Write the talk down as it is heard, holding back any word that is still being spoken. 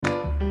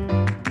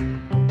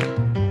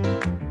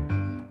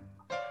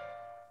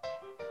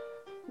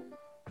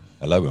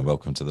Hello and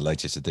welcome to the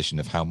latest edition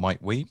of How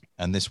Might We?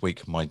 And this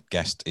week my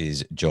guest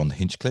is John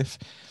Hinchcliffe,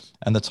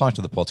 and the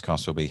title of the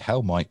podcast will be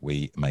How Might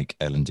We Make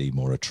L&D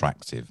More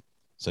Attractive?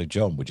 So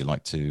John, would you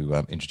like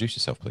to introduce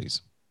yourself,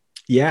 please?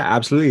 Yeah,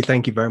 absolutely.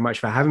 Thank you very much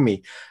for having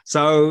me.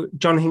 So,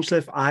 John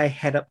Hinchcliffe, I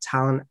head up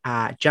talent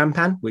at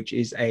Jampan, which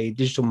is a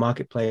digital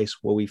marketplace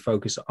where we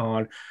focus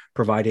on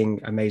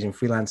providing amazing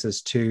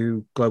freelancers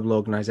to global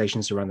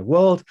organizations around the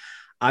world.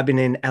 I've been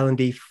in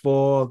L&D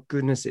for,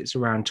 goodness, it's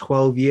around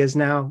 12 years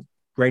now,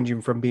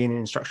 ranging from being an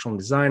instructional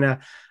designer.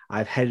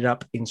 I've headed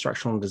up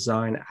instructional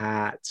design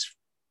at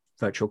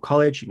Virtual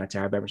College, United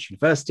Arab Emirates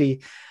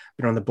University.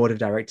 Been on the board of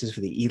directors for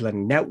the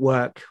eLearning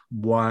Network,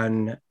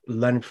 won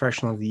Learning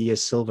Professional of the Year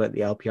Silver at the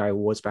LPI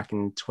Awards back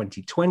in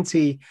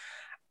 2020.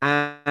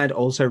 And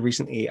also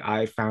recently,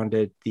 I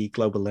founded the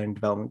Global Learning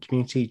Development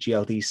Community,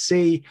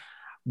 GLDC,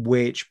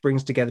 which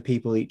brings together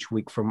people each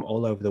week from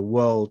all over the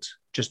world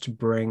just to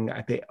bring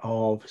a bit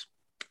of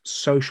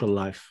social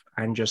life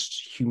and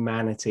just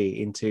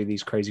humanity into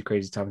these crazy,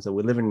 crazy times that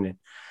we're living in.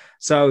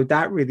 So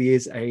that really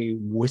is a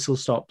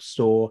whistle-stop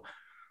store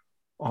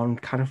on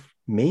kind of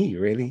me,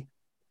 really.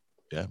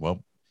 Yeah,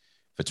 well,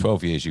 for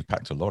 12 years, you've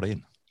packed a lot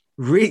in.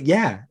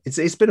 Yeah,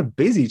 it's been a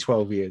busy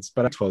 12 years,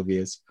 but 12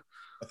 years.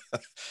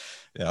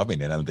 Yeah, I've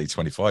been in L&D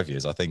 25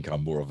 years. I think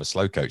I'm more of a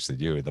slow coach than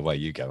you in the way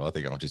you go. I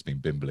think I've just been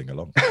bimbling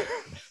along.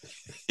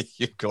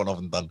 You've gone off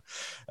and done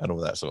and all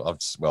that sort of,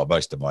 well,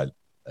 most of my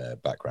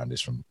background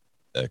is from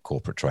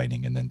corporate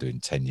training and then doing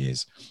 10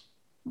 years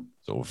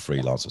sort of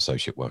freelance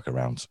associate work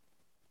around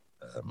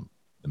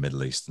the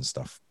Middle East and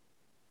stuff.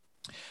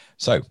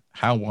 So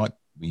how might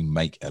we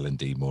make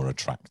L&D more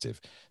attractive?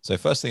 So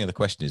first thing, the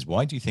question is,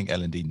 why do you think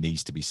L&D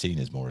needs to be seen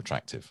as more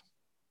attractive?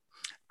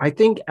 I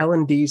think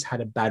L&D's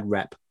had a bad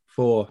rep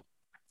for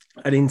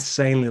an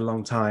insanely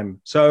long time.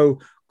 So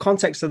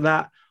context of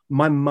that,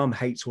 my mum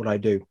hates what I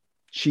do.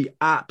 She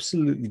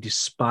absolutely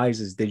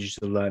despises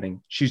digital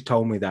learning. She's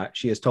told me that.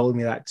 She has told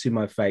me that to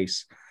my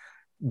face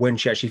when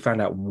she actually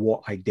found out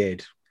what I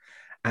did.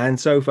 And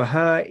so for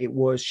her, it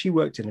was, she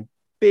worked in a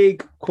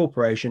big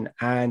corporation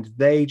and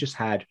they just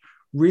had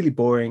really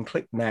boring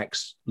click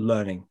next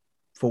learning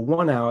for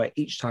 1 hour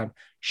each time.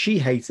 She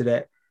hated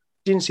it,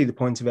 didn't see the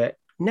point of it,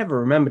 never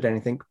remembered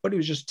anything, but it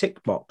was just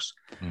tick box.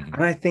 Mm-hmm.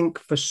 And I think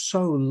for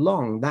so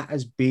long, that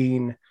has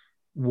been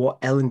what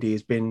L&D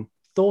has been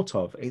thought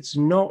of. It's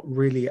not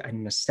really a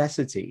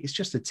necessity. It's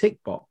just a tick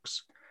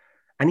box.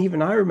 And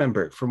even I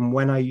remember it from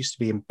when I used to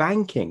be in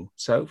banking.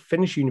 So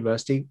finished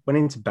university, went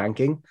into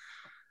banking,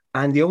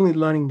 and the only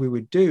learning we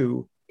would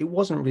do, it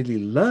wasn't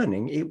really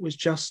learning. It was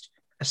just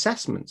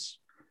assessments.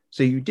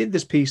 So you did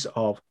this piece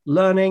of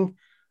learning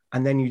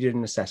and then you did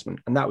an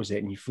assessment and that was it.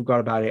 And you forgot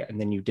about it. And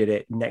then you did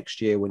it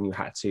next year when you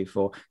had to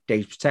for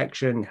data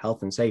protection,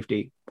 health and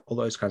safety, all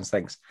those kinds of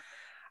things.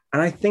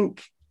 And I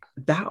think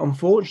that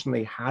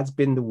unfortunately has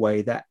been the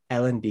way that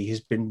L&D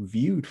has been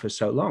viewed for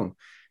so long,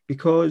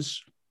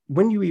 because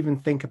when you even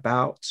think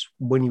about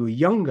when you were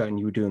younger and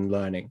you were doing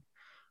learning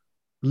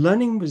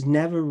was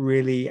never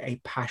really a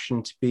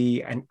passion to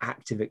be an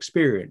active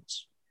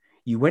experience.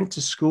 You went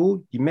to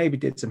school, you maybe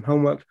did some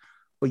homework,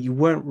 but you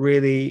weren't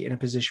really in a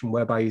position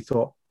whereby you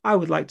thought, I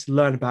would like to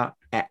learn about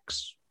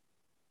X.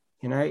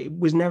 You know, it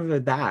was never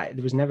that.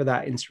 There was never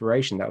that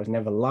inspiration. That was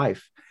never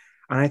life.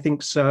 And I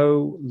think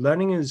so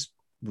learning has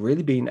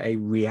really been a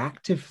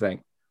reactive thing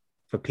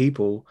for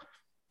people,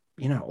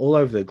 you know, all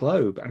over the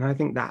globe. And I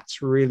think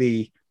that's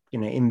really, you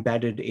know,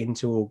 embedded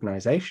into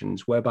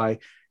organizations whereby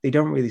they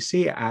don't really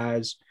see it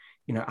as,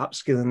 you know,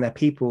 upskilling their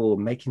people,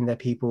 making their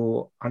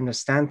people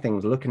understand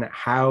things, looking at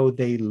how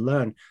they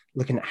learn,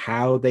 looking at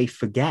how they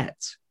forget.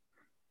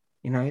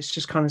 You know, it's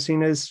just kind of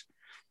seen as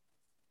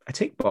a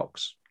tick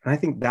box. And I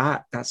think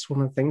that's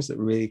one of the things that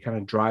really kind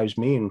of drives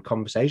me in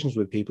conversations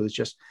with people is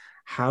just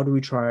how do we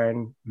try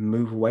and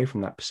move away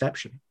from that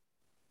perception?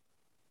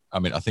 I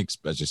mean, I think,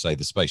 as you say,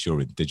 the space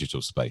you're in,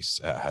 digital space,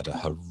 had a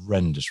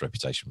horrendous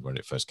reputation when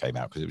it first came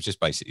out because it was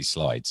just basically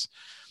slides.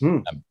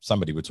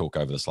 Somebody would talk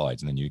over the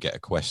slides and then you get a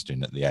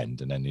question at the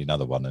end and then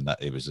another one. And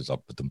that it was just,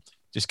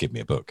 just give me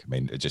a book. I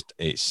mean,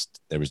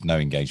 there is no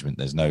engagement.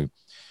 There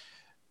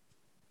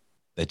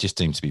just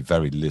seems to be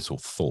very little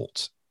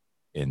thought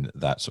in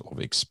that sort of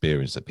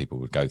experience that people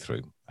would go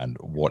through and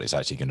what it's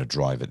actually going to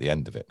drive at the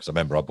end of it. Because I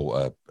remember I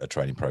bought a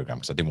training program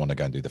because I didn't want to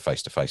go and do the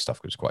face-to-face stuff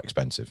because it was quite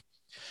expensive.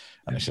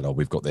 And they said, "Oh,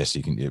 we've got this.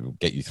 It will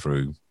get you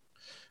through."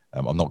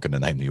 I'm not going to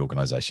name the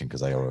organisation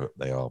because they are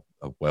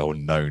a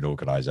well-known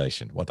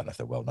organisation. Well, I don't know if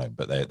they're well-known,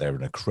 but they're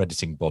an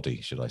accrediting body,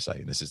 should I say?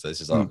 And this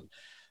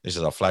is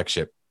our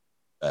flagship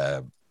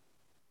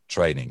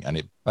training, and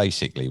it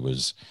basically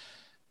was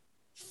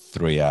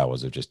 3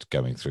 hours of just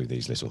going through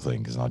these little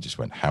things. And I just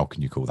went, "How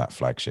can you call that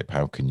flagship?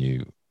 How can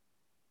you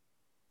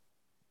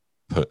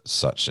put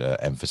such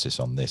emphasis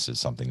on this as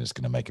something that's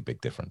going to make a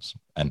big difference?"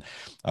 And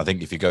I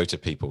think if you go to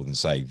people and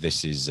say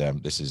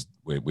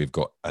we've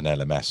got an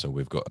LMS or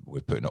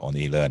we're putting it on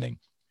e-learning,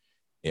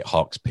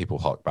 people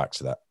hark back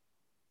to that,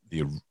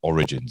 the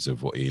origins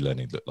of what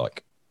e-learning looked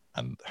like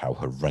and how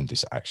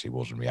horrendous it actually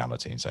was in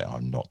reality, and say,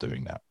 I'm not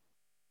doing that.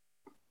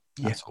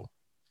 at all.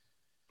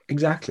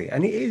 Exactly.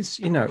 And it is,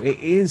 it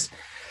is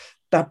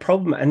that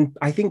problem. And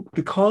I think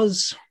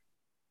because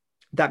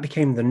that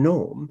became the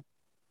norm,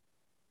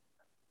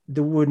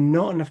 there were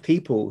not enough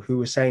people who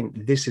were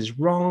saying, this is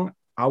wrong.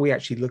 Are we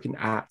actually looking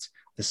at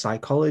the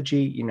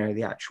psychology,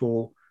 the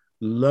actual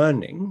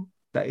learning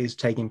that is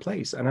taking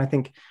place? And I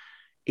think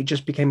it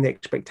just became the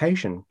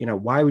expectation.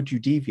 Why would you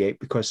deviate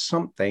because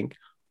something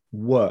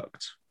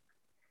worked?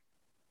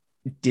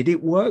 Did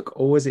it work?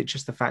 Or was it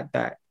just the fact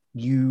that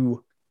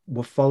you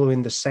were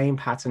following the same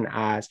pattern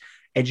as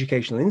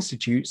educational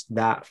institutes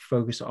that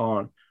focus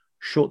on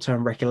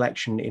short-term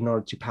recollection in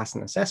order to pass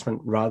an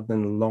assessment rather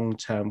than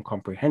long-term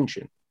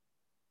comprehension?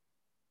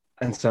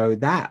 And so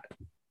that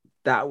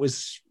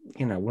was,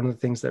 one of the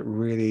things that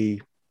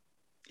really,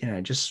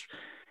 just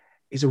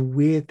is a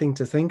weird thing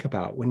to think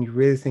about when you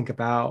really think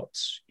about,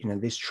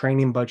 this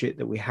training budget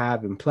that we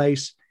have in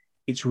place.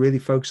 It's really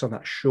focused on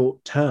that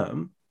short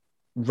term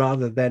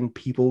rather than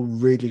people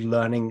really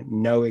learning,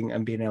 knowing,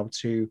 and being able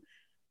to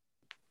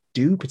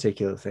do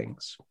particular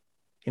things.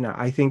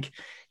 I think,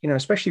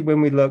 especially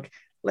when we look,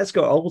 let's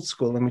go old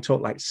school and we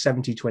talk like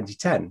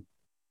 70-20-10,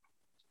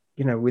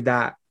 with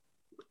that,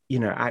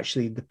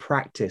 actually the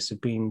practice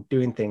of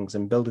doing things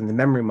and building the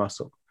memory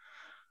muscle.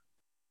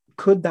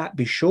 Could that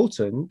be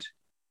shortened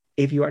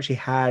if you actually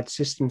had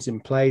systems in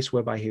place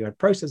whereby you had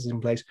processes in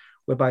place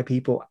whereby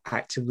people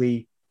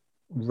actively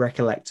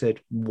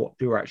recollected what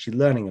they were actually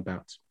learning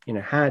about,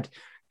 had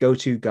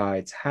go-to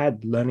guides,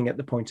 had learning at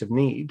the point of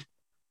need?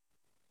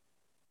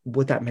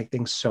 Would that make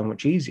things so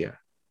much easier?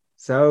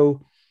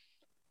 So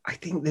I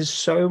think there's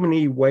so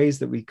many ways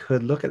that we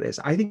could look at this.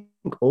 I think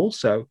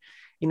also,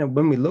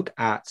 when we look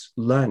at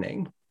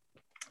learning,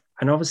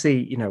 and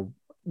obviously,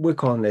 we're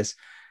calling this,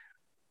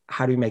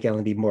 how do we make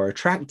L&D more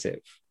attractive?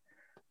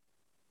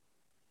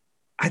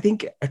 I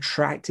think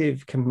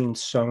attractive can mean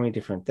so many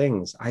different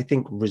things. I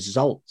think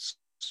results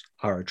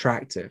are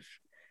attractive.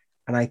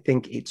 And I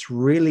think it's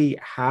really,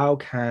 how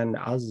can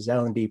us as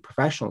L&D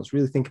professionals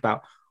really think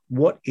about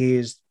what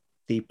is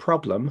the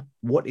problem,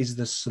 what is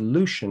the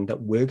solution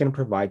that we're going to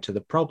provide to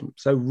the problem?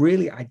 So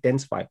really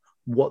identify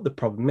what the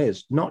problem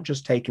is, not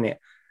just taking it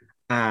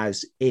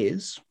as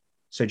is.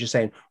 So just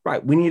saying,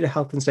 right, we need a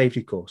health and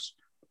safety course.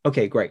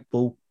 Okay, great,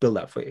 we'll build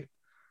that for you.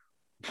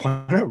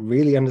 Why not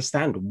really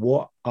understand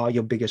what are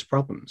your biggest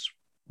problems?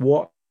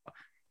 What,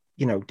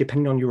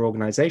 depending on your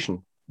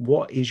organization,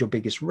 what is your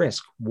biggest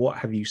risk? What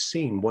have you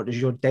seen? What does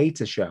your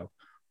data show?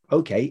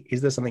 Okay,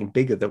 is there something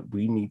bigger that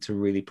we need to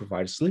really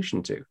provide a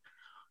solution to?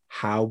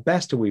 How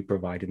best are we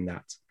providing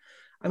that?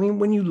 I mean,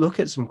 when you look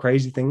at some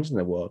crazy things in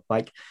the world,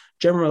 like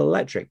General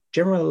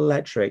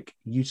Electric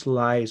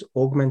utilize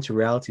augmented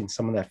reality in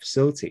some of their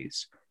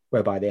facilities,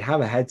 whereby they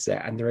have a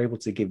headset and they're able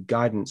to give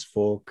guidance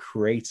for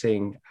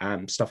creating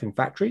stuff in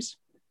factories,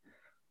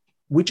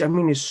 which I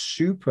mean is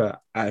super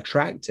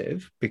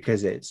attractive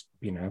because it's,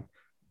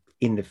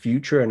 in the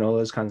future and all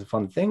those kinds of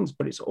fun things.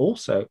 But it's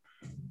also,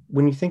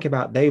 when you think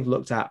about, they've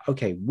looked at,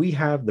 okay, we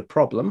have the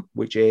problem,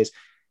 which is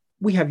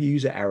we have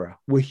user error.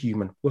 We're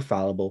human, we're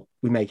fallible,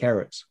 we make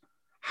errors.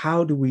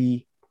 How do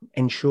we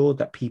ensure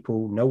that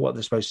people know what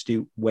they're supposed to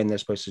do when they're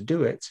supposed to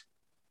do it?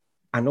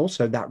 And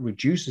also that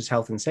reduces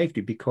health and safety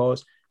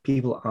because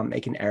people aren't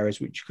making errors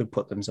which could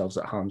put themselves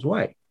at harm's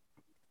way.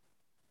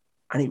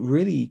 And it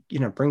really,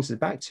 brings us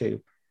back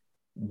to,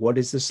 what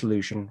is the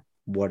solution?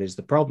 What is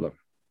the problem?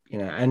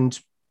 And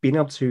being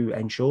able to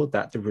ensure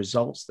that the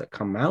results that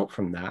come out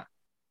from that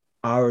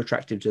are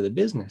attractive to the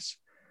business.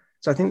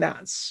 So I think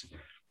that's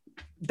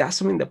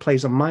something that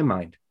plays on my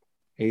mind,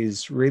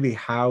 is really,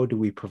 how do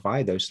we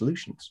provide those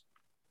solutions?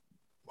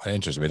 Well,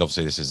 interesting. I mean,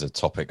 obviously this is a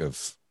topic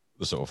of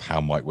the sort of how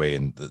might we,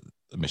 and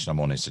the mission I'm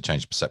on is to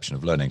change perception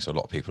of learning. So a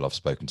lot of people I've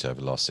spoken to over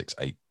the last 6,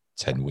 8,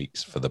 10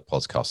 weeks for the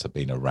podcast have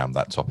been around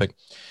that topic.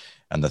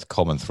 And the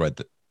common thread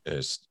that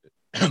is,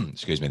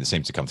 excuse me, that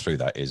seems to come through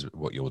that is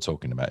what you're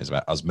talking about, is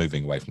about us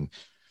moving away from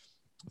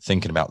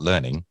thinking about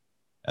learning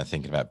and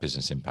thinking about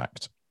business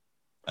impact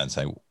and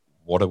saying,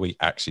 what are we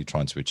actually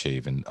trying to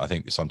achieve? And I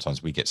think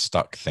sometimes we get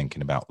stuck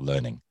thinking about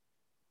learning.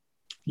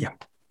 Yeah.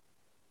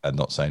 And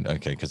not saying,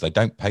 okay, because they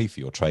don't pay for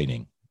your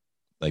training.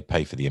 They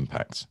pay for the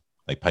impact.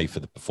 They pay for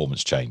the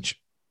performance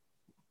change.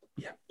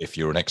 Yeah. If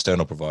you're an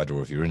external provider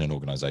or if you're in an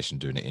organization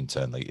doing it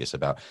internally, it's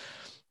about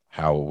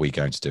how are we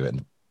going to do it?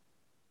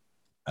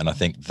 And I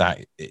think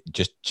that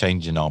just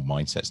changing our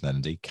mindsets in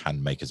L&D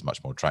can make us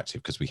much more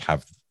attractive because we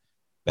have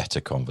better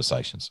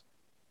conversations.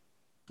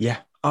 Yeah.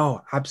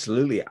 Oh,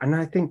 absolutely. And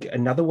I think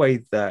another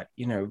way that,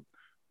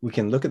 we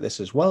can look at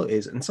this as well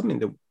is, and something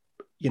that,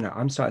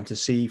 I'm starting to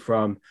see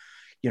from,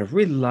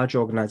 really large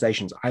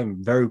organizations.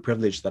 I'm very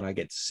privileged that I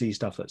get to see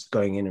stuff that's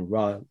going in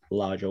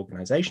large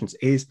organizations,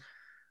 is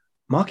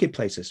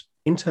marketplaces,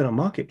 internal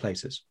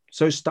marketplaces.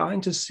 So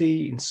starting to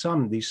see in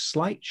some these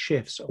slight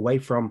shifts away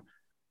from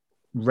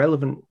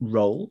relevant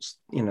roles,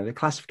 the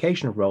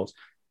classification of roles,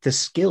 to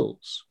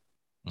skills.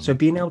 Mm-hmm. So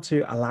being able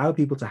to allow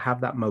people to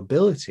have that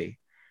mobility,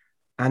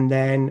 and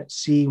then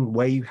seeing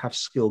where you have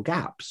skill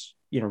gaps,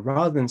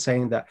 rather than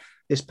saying that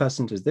this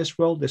person does this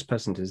role, this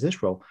person does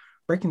this role,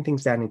 breaking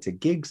things down into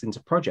gigs, into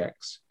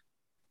projects,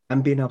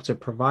 and being able to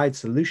provide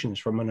solutions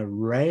from an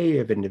array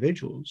of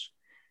individuals,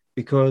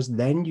 because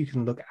then you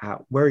can look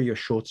at where are your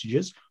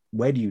shortages,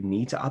 where do you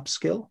need to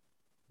upskill,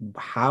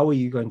 how are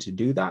you going to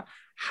do that,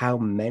 how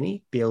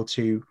many, be able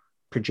to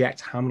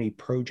project how many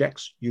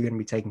projects you're going to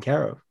be taking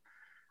care of.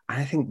 And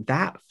I think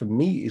that for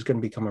me is going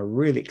to become a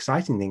really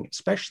exciting thing,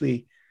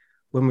 especially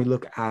when we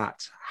look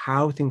at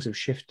how things have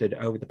shifted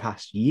over the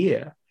past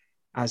year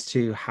as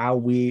to how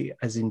we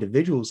as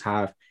individuals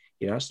have,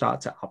 started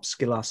to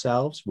upskill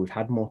ourselves. We've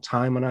had more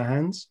time on our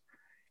hands.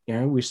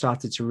 We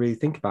started to really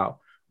think about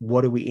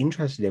what are we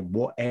interested in?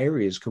 What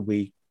areas could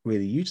we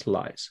really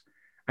utilize?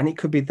 And it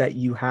could be that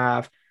you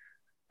have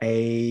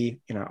a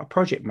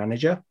project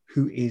manager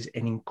who is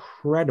an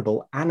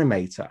incredible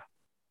animator.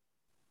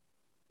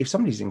 If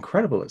somebody's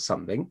incredible at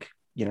something,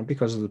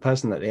 because of the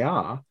person that they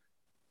are,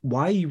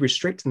 why are you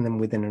restricting them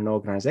within an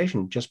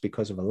organization just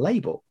because of a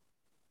label?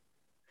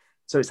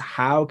 So it's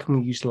how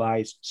can we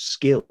utilize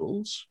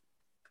skills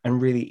and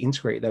really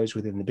integrate those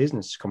within the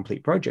business to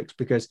complete projects?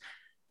 Because,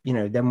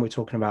 then we're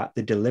talking about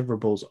the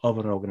deliverables of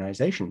an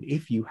organization.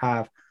 If you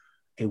have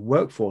a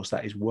workforce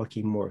that is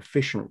working more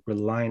efficient,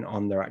 relying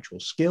on their actual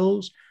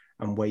skills,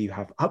 and where you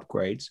have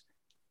upgrades,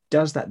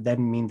 does that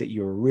then mean that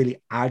you're a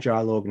really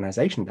agile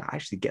organization that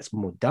actually gets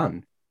more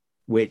done,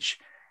 which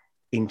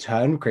in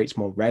turn creates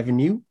more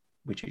revenue,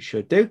 which it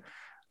should do,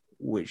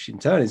 which in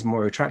turn is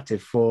more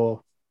attractive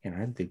for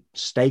the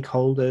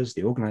stakeholders,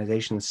 the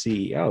organization, the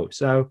CEO.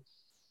 So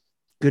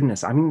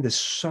goodness, there's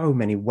so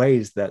many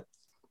ways that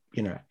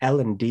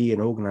L&D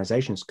and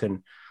organizations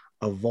can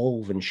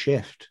evolve and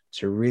shift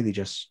to really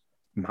just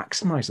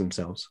maximize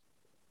themselves.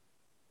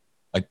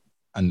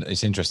 And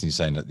it's interesting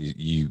saying that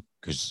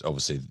because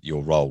obviously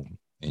your role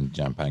in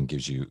Jampan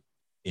gives you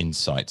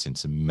insights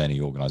into many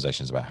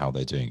organizations about how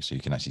they're doing. So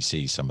you can actually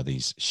see some of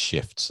these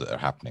shifts that are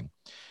happening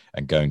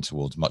and going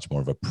towards much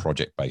more of a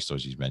project-based, or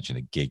as you mentioned,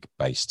 a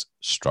gig-based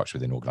structure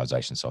within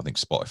organizations. So I think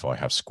Spotify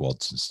have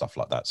squads and stuff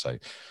like that. So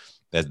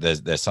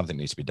there's something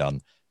that needs to be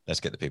done. Let's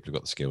get the people who've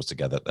got the skills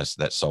together.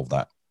 Let's solve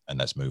that and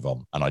let's move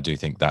on. And I do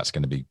think that's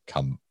going to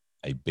become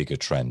a bigger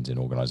trend in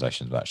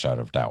organizations without a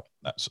shadow of doubt.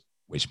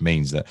 Which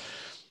means that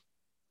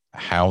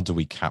how do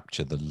we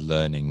capture the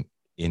learning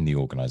in the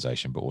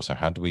organization, but also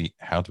how do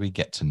we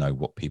get to know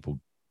what people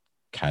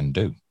can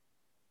do?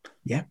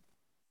 Yeah,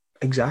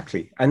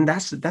 exactly. And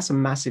that's a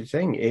massive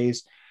thing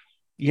is,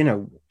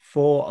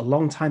 for a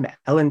long time,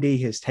 L&D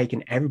has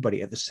taken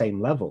everybody at the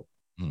same level.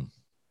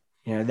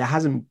 There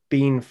hasn't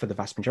been, for the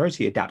vast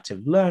majority,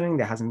 adaptive learning.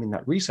 There hasn't been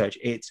that research.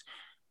 It's,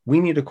 we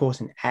need a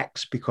course in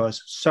X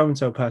because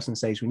so-and-so person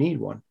says we need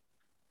one.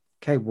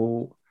 Okay,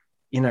 well,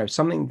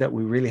 something that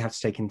we really have to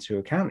take into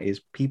account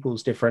is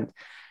people's different,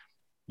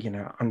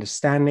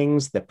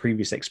 understandings, their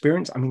previous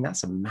experience.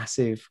 That's a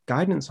massive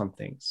guidance on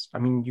things.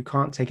 You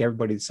can't take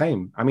everybody the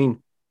same.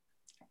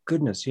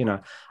 Goodness,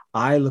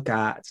 I look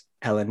at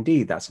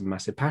L&D, that's a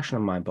massive passion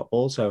of mine, but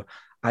also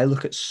I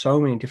look at so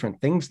many different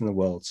things in the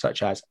world,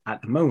 such as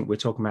at the moment, we're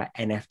talking about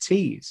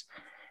NFTs,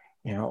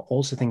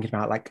 also thinking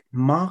about like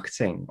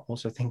marketing,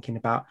 also thinking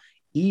about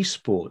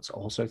esports,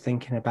 also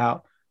thinking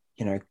about,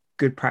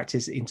 good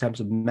practice in terms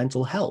of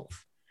mental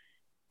health.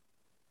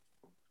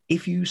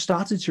 If you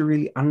started to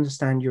really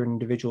understand your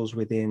individuals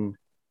within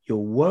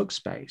your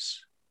workspace,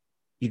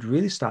 you'd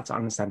really start to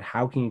understand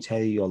how can you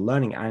tailor your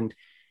learning, and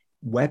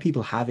where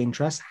people have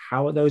interests,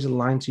 how are those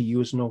aligned to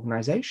you as an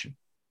organization?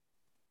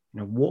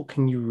 What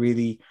can you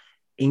really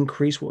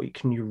increase? What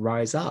can you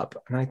rise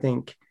up? And I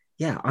think,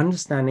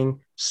 understanding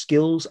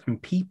skills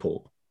and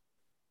people,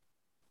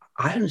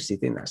 I honestly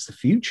think that's the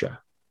future.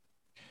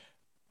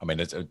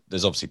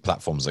 There's obviously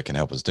platforms that can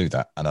help us do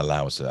that and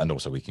allow us to, and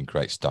also we can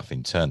create stuff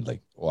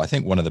internally. Well, I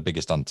think one of the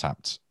biggest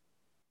untapped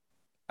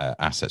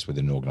assets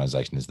within an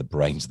organization is the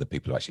brains of the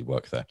people who actually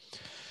work there.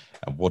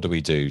 And what do we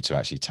do to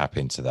actually tap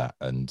into that?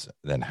 And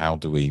then how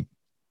do we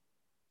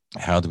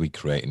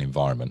create an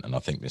environment? And I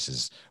think this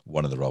is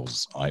one of the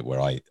roles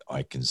where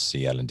I can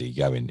see L&D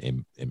go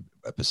in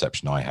a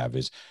perception I have,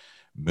 is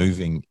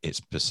moving its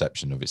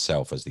perception of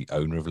itself as the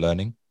owner of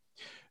learning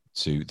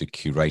to the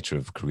curator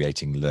of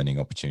creating learning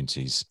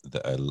opportunities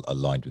that are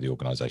aligned with the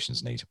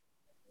organization's need.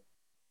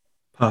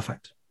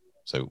 Perfect.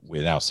 So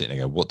we're now sitting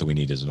there, what do we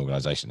need as an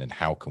organization, and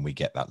how can we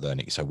get that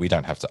learning? So we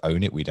don't have to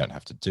own it, we don't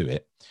have to do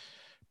it,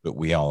 but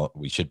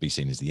we should be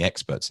seen as the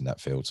experts in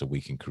that field, so we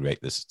can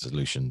create the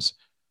solutions.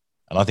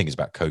 And I think it's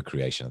about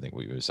co-creation. I think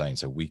what you were saying,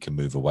 so we can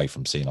move away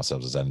from seeing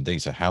ourselves as L&D.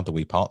 So how do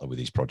we partner with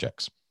these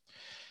projects?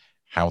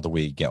 How do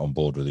we get on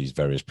board with these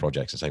various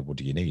projects and say, what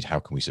do you need? How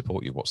can we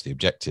support you? What's the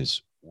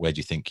objectives? Where do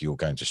you think you're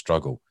going to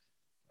struggle?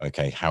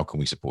 Okay, how can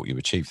we support you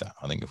achieve that?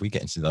 I think if we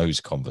get into those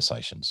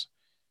conversations,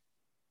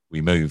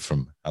 we move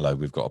from, hello,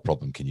 we've got a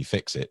problem, can you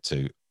fix it,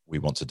 to we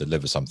want to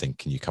deliver something,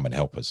 can you come and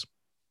help us?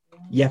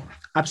 Yeah,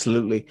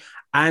 absolutely.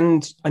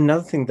 And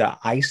another thing that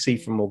I see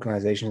from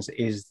organizations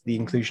is the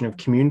inclusion of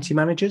community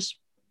managers.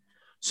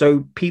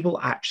 So people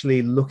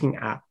actually looking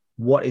at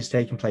what is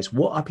taking place.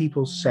 What are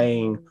people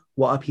saying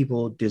What are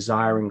people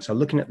desiring? So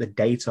looking at the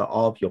data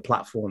of your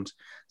platforms.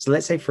 So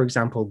let's say, for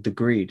example,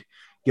 Degreed,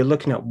 you're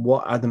looking at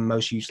what are the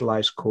most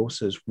utilized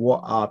courses?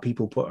 What are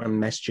people putting on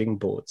messaging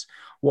boards?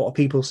 What are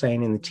people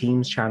saying in the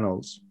Teams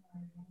channels?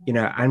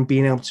 And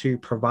being able to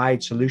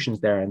provide solutions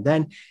there. And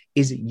then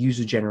is it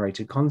user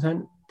generated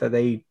content that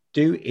they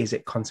do? Is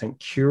it content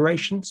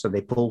curation? So they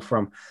pull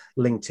from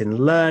LinkedIn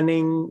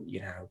Learning,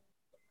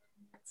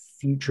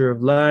 Future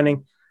of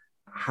Learning,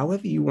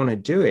 however you want to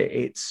do it.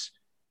 It's,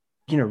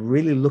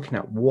 really looking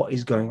at what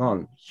is going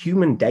on,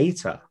 human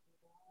data,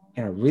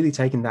 really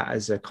taking that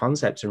as a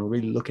concept and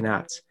really looking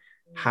at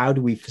how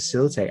do we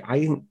facilitate. I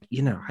think,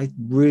 I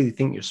really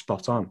think you're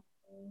spot on.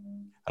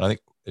 And I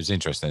think it's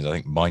interesting. I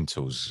think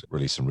MindTools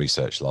released some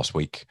research last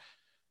week,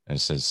 and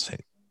it says,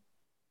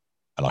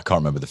 and I can't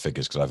remember the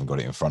figures because I haven't got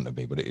it in front of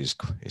me, but it's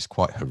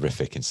quite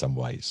horrific in some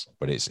ways.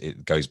 But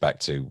it goes back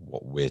to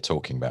what we're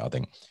talking about. I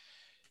think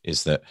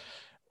is that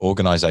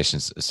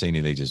organizations,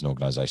 senior leaders in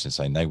organizations,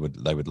 saying they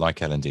would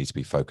like L&D to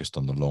be focused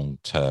on the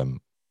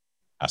long-term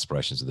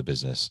aspirations of the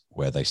business,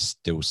 where they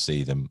still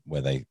see them,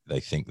 where they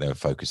think they're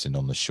focusing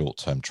on the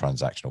short-term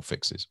transactional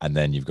fixes. And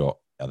then you've got,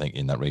 I think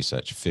in that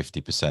research,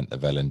 50%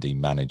 of L&D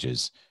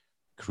managers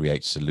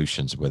create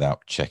solutions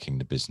without checking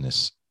the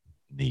business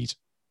need.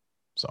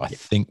 So I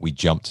think we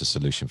jump to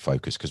solution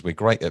focus because we're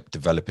great at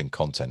developing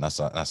content. That's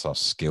our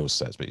skill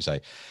sets. But you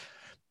say,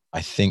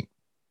 I think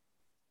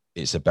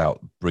it's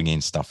about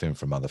bringing stuff in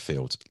from other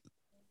fields.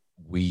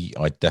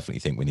 I definitely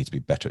think we need to be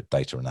better at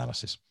data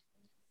analysis.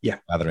 Yeah,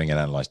 gathering and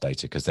analyze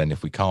data, because then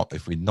if we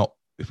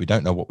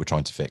don't know what we're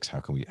trying to fix, how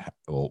can we,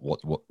 or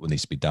what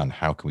needs to be done,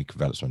 how can we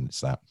develop something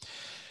that's that?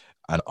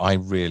 And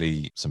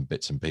some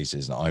bits and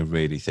pieces, and I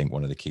really think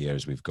one of the key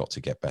areas we've got to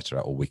get better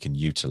at, or we can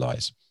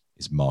utilize,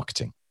 is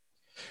marketing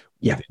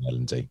within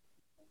L&D.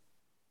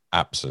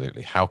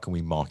 Absolutely. How can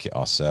we market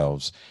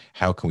ourselves?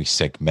 How can we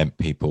segment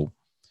people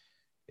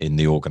in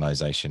the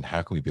organization?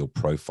 How can we build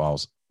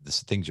profiles? The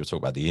things you're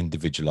talking about, the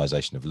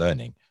individualization of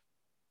learning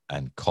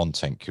and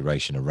content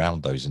curation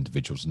around those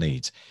individuals'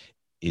 needs,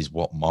 is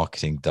what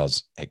marketing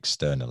does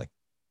externally.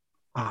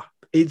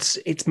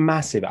 It's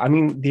massive. I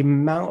mean, the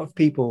amount of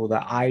people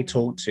that I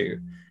talk to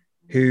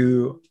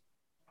who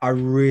are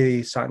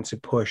really starting to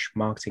push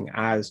marketing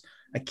as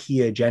a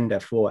key agenda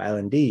for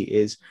L&D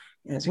is,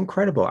 it's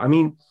incredible. I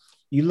mean,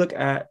 you look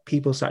at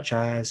people such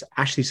as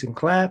Ashley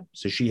Sinclair,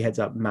 so she heads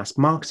up mass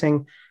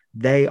marketing.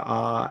 They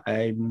are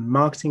a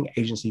marketing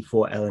agency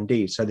for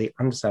L&D. So they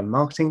understand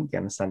marketing, they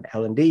understand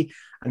L&D,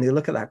 and they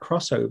look at that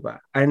crossover.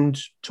 And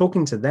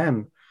talking to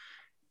them,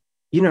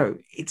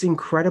 it's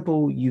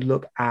incredible. You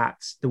look at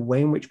the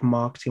way in which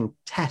marketing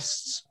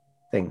tests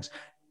things,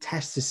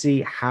 tests to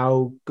see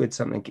how good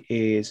something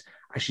is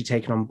actually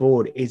taken on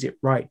board. Is it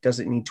right? Does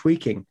it need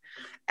tweaking?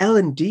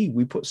 L&D,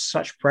 we put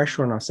such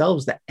pressure on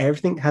ourselves that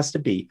everything has to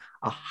be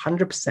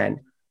 100%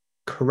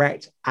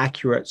 correct,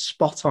 accurate,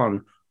 spot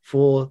on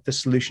for the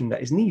solution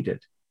that is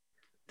needed.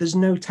 There's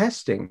no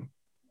testing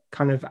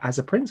kind of as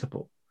a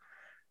principle.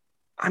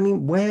 I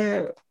mean,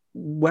 where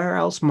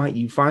else might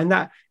you find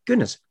that?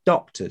 Goodness,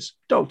 doctors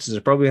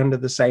are probably under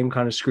the same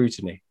kind of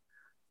scrutiny.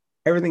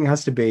 Everything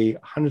has to be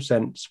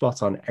 100%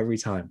 spot on every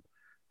time.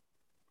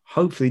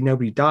 Hopefully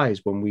nobody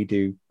dies when we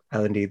do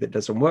L&D that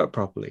doesn't work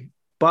properly,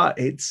 but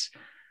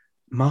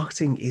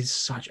marketing is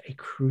such a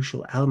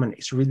crucial element.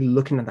 It's really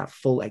looking at that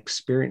full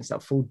experience,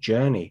 that full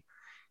journey.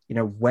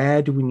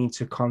 Where do we need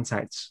to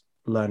contact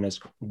learners?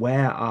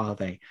 Where are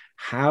they?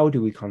 How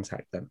do we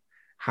contact them?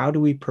 How do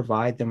we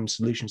provide them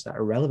solutions that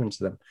are relevant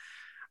to them?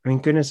 I mean,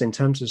 goodness, in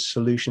terms of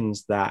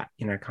solutions that,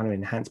 kind of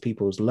enhance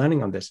people's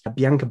learning on this,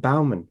 Bianca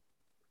Bauman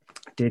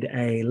did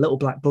a little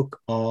black book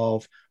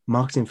of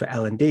marketing for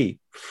L&D,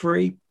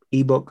 free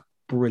ebook,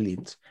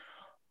 brilliant.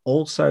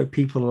 Also,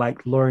 people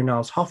like Laurie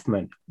Niles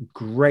Hoffman,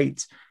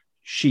 great.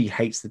 She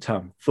hates the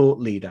term thought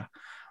leader,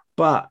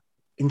 but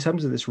in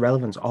terms of this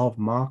relevance of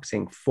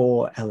marketing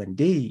for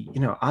L&D,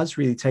 us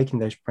really taking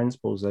those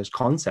principles, those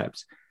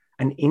concepts,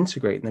 and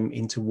integrating them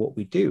into what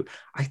we do.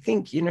 I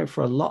think,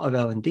 for a lot of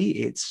L&D,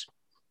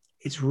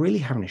 it's really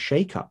having a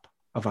shake-up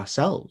of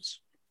ourselves,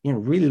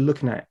 really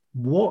looking at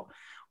what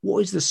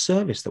is the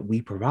service that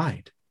we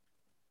provide.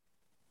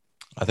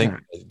 I think,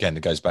 again,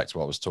 it goes back to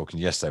what I was talking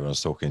yesterday when I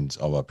was talking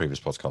on our previous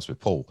podcast with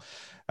Paul,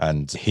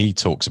 and he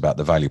talks about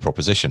the value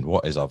proposition.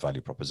 What is our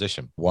value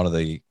proposition? One of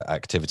the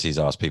activities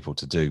I ask people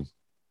to do,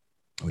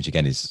 which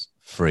again is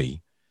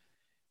free,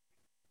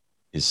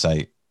 is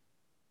say,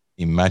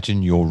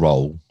 imagine your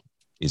role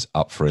is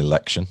up for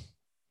election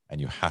and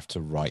you have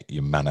to write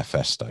your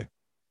manifesto.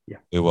 Yeah.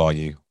 Who are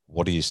you?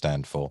 What do you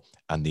stand for?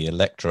 And the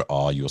electorate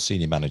are your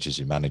senior managers,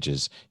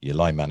 your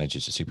line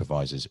managers, your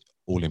supervisors,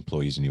 all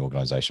employees in the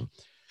organization.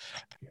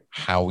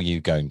 How are you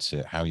going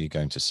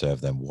to serve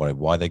them?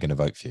 Why are they going to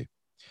vote for you?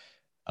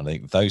 And I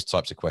think those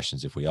types of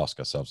questions, if we ask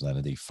ourselves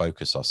and then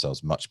focus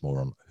ourselves much more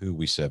on who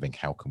we're serving,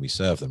 how can we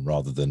serve them,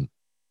 rather than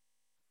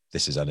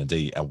this is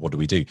L&D and what do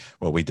we do?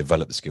 Well, we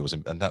develop the skills,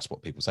 and that's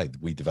what people say.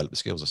 We develop the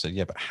skills. I said,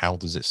 yeah, but how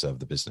does it serve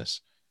the business?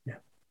 Yeah.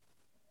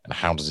 And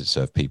how does it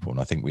serve people? And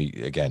I think we,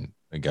 again,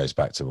 it goes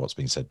back to what's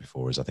been said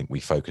before, is I think we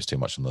focus too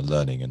much on the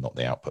learning and not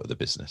the output of the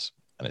business.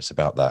 And it's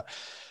about that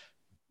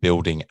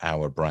building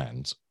our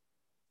brand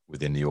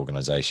within the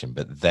organization,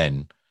 but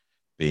then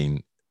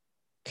being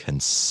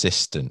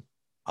consistent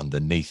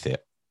underneath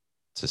it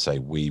to say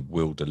we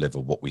will deliver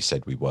what we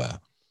said we were,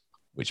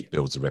 which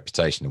builds a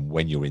reputation. And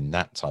when you're in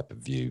that type of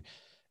view,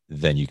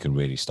 then you can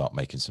really start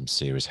making some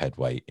serious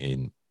headway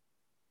in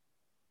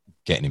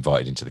getting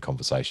invited into the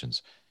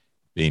conversations,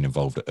 being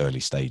involved at early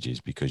stages,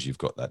 because you've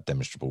got that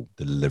demonstrable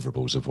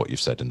deliverables of what you've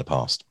said in the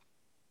past.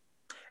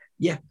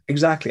 Yeah,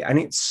 exactly. And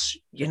it's,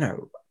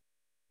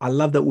 I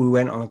love that we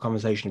went on a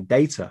conversation of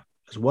data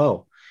as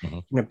well.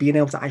 Mm-hmm. Being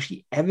able to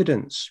actually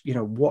evidence,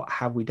 what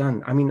have we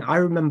done? I mean, I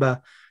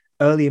remember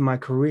early in my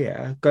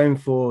career going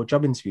for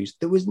job interviews,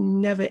 there was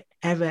never,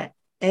 ever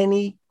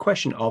any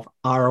question of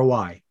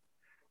ROI.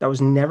 That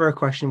was never a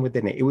question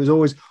within it. It was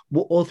always,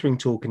 what authoring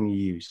tool can you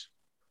use?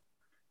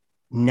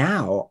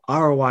 Now,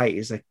 ROI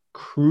is a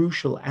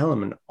crucial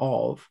element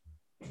of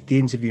the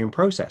interviewing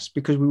process,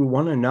 because we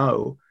want to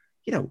know,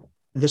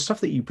 the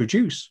stuff that you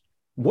produce,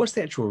 what's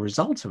the actual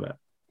result of it?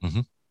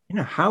 Mm-hmm.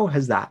 How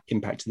has that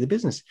impacted the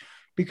business?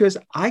 Because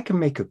I can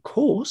make a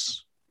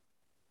course.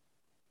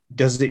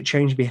 Does it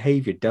change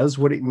behavior? Does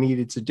what it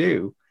needed to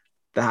do?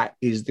 That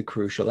is the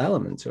crucial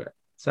element to it.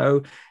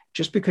 So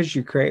just because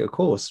you create a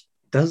course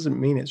doesn't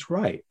mean it's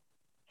right.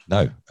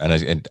 No.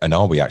 And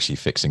are we actually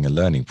fixing a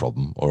learning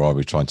problem, or are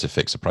we trying to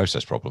fix a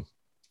process problem?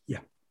 Yeah.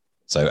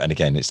 So, and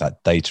again, it's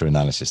that data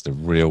analysis, the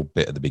real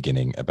bit at the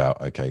beginning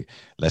about, okay,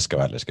 let's go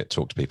out, let's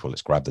talk to people,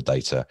 let's grab the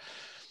data.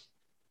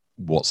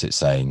 What's it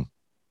saying?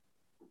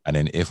 And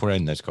then if we're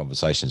in those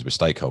conversations with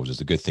stakeholders,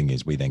 the good thing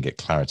is we then get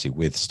clarity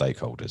with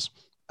stakeholders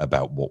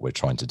about what we're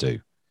trying to do,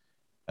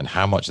 and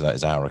how much of that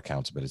is our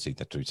accountability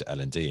through to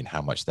L&D, and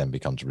how much then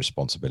becomes a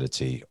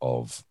responsibility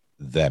of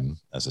them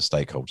as a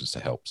stakeholders to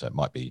help. So it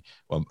might be,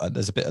 well,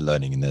 there's a bit of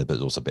learning in there, but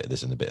there's also a bit of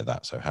this and a bit of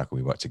that. So how can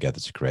we work together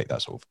to create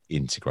that sort of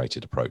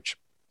integrated approach?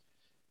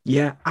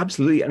 Yeah,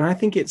 absolutely. And I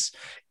think it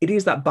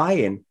is that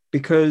buy-in,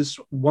 because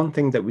one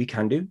thing that we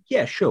can do,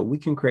 yeah, sure, we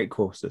can create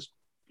courses.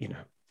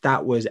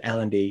 That was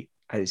L&D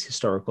at its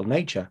historical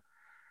nature.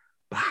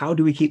 But how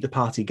do we keep the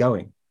party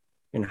going?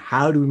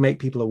 How do we make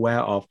people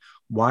aware of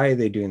why are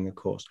they doing the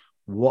course?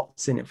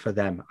 What's in it for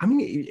them? I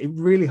mean, it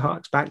really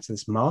harks back to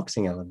this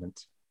marketing element.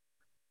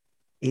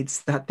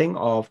 It's that thing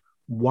of,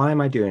 why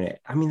am I doing it?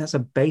 I mean, that's a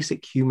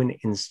basic human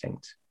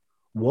instinct.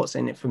 What's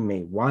in it for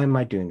me? Why am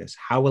I doing this?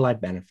 How will I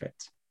benefit?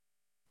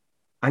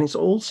 And it's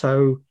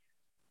also,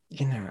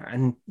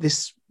 and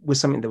this was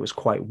something that was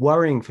quite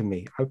worrying for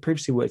me. I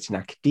previously worked in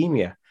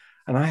academia,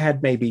 and I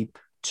had maybe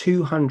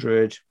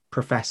 200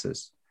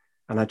 professors,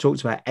 and I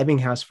talked about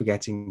Ebbinghaus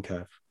forgetting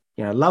curve.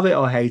 Love it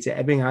or hate it,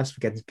 Ebbinghaus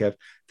forgetting curve.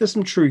 There's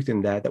some truth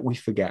in there that we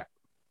forget.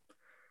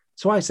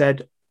 So I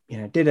said,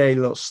 did a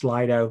little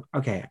Slido.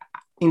 Okay,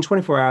 in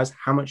 24 hours,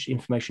 how much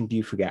information do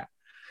you forget?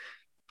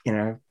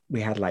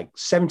 We had like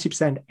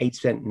 70%,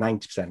 80%,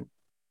 90%.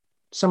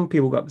 Some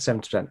people got the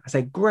 70%. I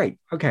say, great.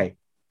 Okay.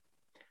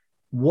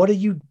 What are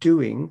you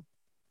doing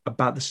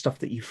about the stuff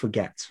that you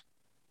forget?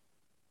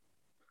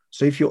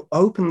 So if you're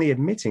openly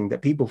admitting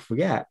that people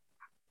forget,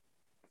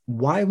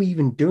 why are we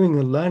even doing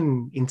a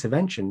learning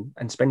intervention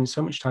and spending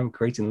so much time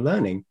creating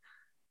learning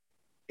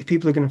if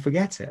people are going to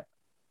forget it?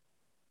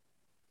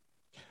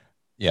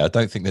 Yeah, I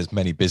don't think there's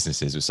many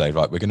businesses who say,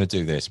 right, we're going to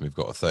do this, and we've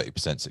got a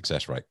 30%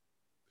 success rate.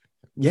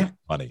 Yeah.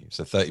 Money.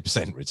 So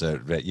 30%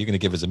 return. You're going to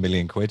give us £1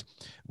 million.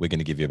 We're going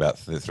to give you about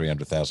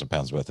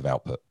 £300,000 worth of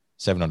output.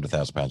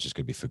 £700,000 is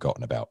going to be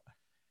forgotten about.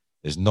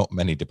 There's not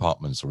many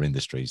departments or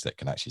industries that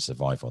can actually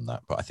survive on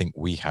that. But I think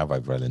we have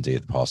over L&D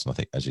in the past, and I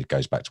think as it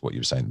goes back to what you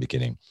were saying at the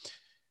beginning,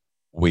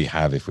 we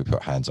have, if we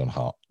put hands on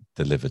heart,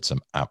 delivered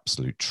some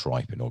absolute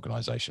tripe in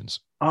organizations.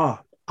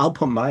 I'll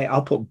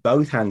put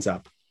both hands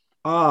up.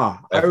 I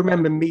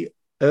remember me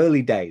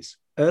early days,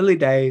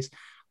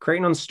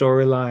 creating on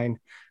Storyline.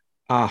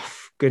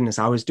 Goodness,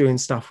 I was doing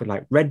stuff with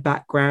like red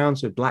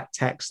backgrounds with black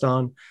text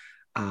on,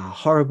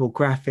 horrible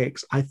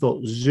graphics. I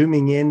thought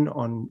zooming in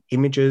on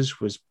images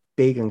was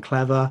big and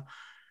clever.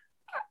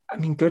 I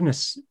mean,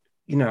 goodness,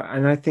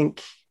 and I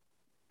think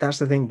that's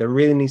the thing. There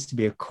really needs to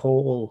be a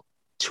call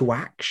to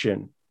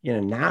action,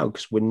 now,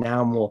 because we're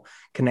now more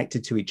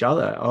connected to each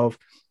other, of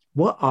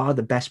what are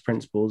the best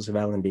principles of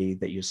L&D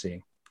that you're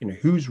seeing?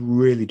 Who's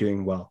really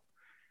doing well?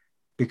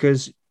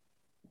 Because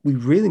we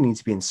really need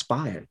to be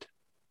inspired.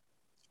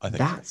 I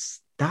think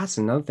that's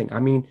another thing. I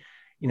mean,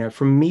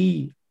 for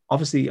me,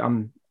 obviously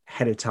I'm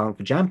head of talent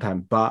for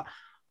Jampan, but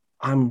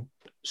I'm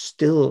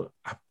still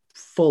a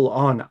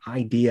full-on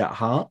idea at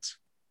heart.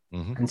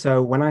 Mm-hmm. And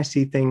so when I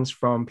see things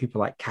from people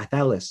like Kath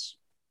Ellis,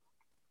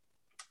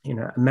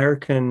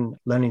 American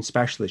learning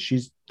specialist,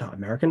 she's not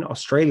American,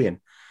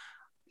 Australian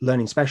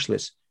learning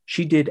specialist.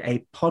 She did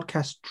a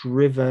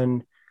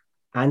podcast-driven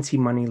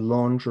anti-money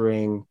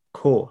laundering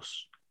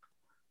course.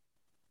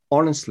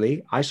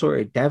 Honestly, I saw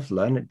it at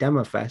DevLearn at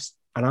DemoFest,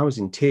 and I was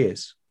in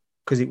tears,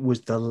 because it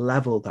was the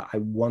level that I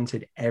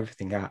wanted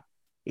everything at.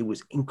 It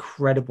was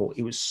incredible.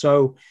 It was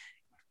so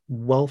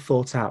well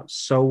thought out,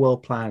 so well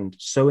planned,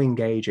 so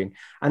engaging.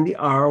 And the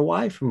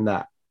ROI from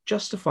that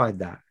justified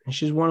that. And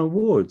she's won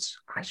awards,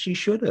 as she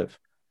should have.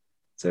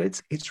 So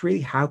it's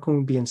really, how can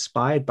we be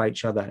inspired by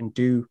each other and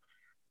do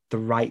the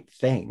right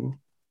thing?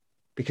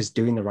 Because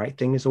doing the right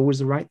thing is always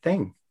the right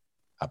thing.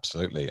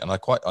 Absolutely. And I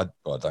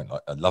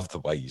love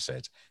the way you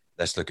said,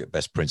 let's look at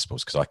best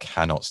principles, because I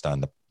cannot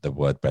stand the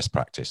word best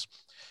practice,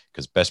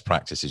 because best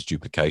practice is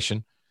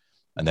duplication.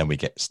 And then we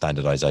get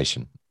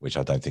standardization, which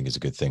I don't think is a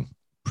good thing.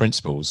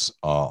 Principles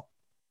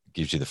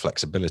gives you the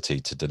flexibility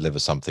to deliver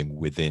something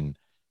within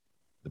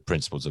the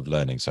principles of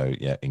learning. So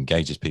yeah,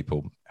 engages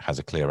people, has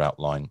a clear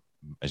outline,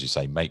 as you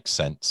say, makes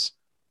sense,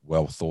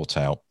 well thought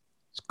out,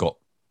 it's got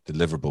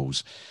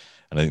deliverables.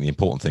 And I think the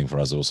important thing for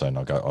us also,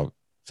 and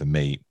for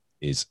me,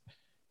 is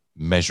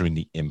measuring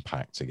the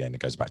impact. Again, it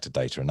goes back to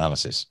data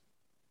analysis.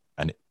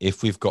 And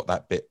if we've got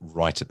that bit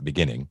right at the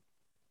beginning,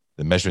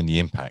 the measuring the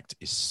impact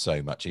is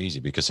so much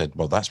easier, because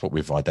well, that's what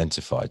we've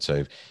identified.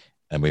 So,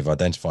 and we've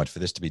identified, for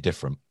this to be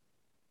different,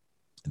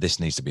 this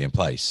needs to be in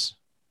place.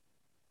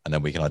 And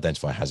then we can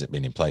identify, has it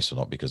been in place or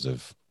not, because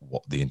of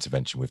what the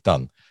intervention we've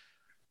done.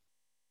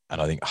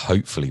 And I think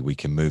hopefully we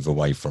can move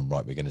away from,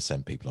 right, we're going to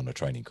send people on a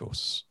training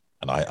course.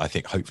 And I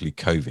think hopefully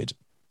COVID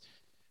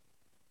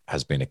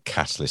has been a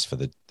catalyst for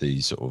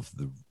the sort of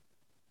the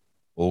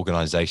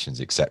organizations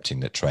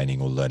accepting that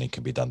training or learning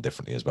can be done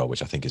differently as well,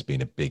 which I think has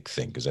been a big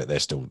thing, because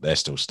they're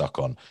still stuck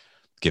on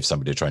give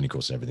somebody a training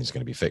course and everything's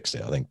going to be fixed.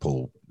 I think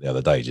Paul the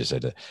other day just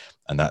said,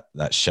 and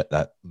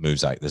that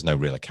moves out. There's no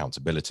real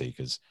accountability,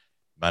 because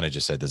manager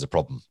said there's a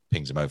problem,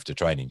 pings him over to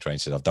training. Training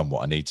said, I've done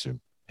what I need to,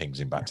 pings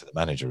him back to the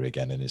manager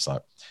again. And it's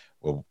like,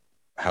 well,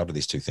 how do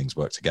these two things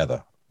work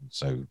together?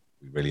 So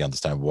we really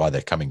understand why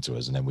they're coming to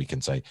us, and then we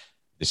can say,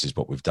 this is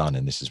what we've done,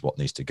 and this is what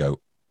needs to go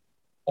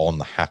on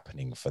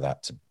happening for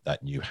that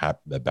new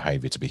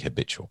behavior to be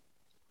habitual.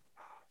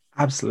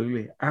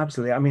 Absolutely.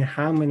 I mean,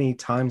 how many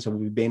times have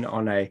we been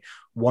on a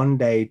 1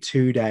 day,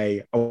 2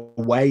 day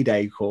away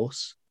day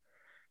course?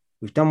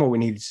 We've done what we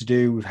needed to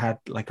do. We've had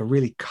like a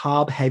really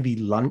carb heavy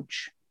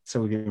lunch,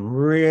 so we've been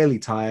really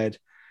tired.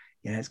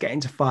 It's getting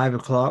to 5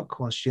 o'clock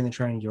whilst you're doing the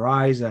training. Your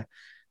eyes are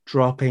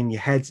dropping,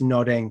 your head's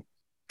nodding,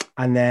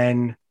 and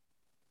then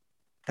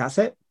that's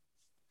it.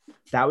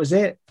 That was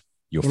it.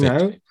 You're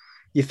fixed.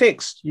 You're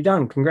fixed. You're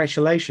done.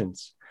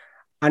 Congratulations.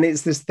 And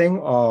it's this thing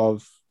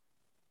of,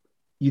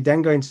 you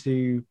then go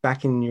into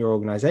back in your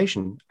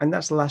organization, and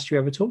that's the last you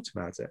ever talked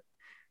about it.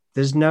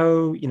 There's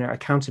no,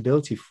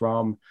 accountability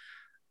from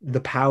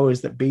the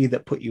powers that be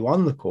that put you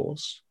on the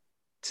course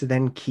to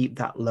then keep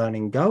that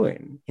learning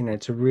going,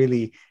 to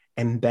really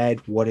embed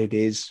what it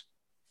is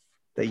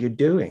that you're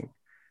doing.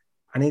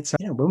 And it's,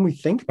 when we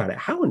think about it,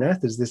 how on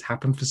earth has this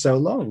happened for so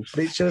long?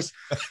 But it's just,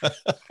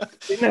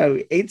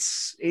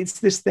 it's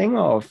this thing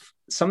of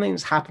something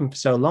that's happened for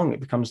so long, it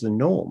becomes the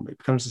norm, it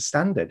becomes the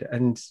standard,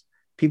 and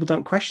people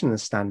don't question the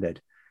standard.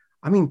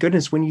 I mean,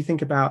 goodness, when you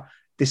think about,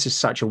 this is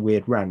such a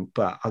weird rant,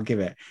 but I'll give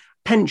it,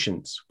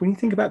 pensions. When you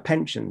think about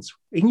pensions,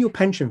 in your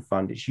pension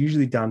fund, it's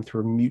usually done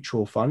through a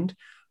mutual fund.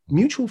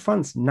 Mutual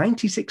funds,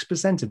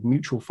 96% of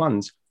mutual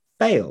funds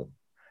fail.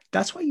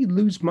 That's why you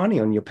lose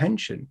money on your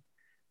pension.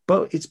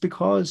 But it's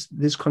because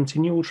there's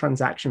continual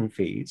transaction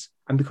fees,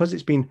 and because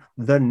it's been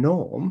the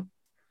norm,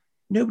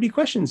 nobody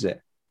questions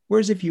it.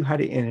 Whereas if you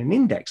had it in an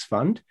index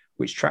fund,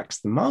 which tracks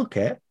the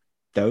market,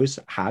 those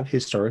have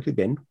historically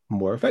been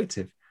more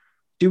effective.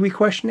 Do we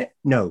question it?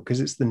 No, because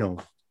it's the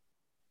norm.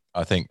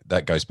 I think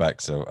that goes back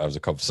to, I was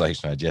a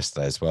conversation I had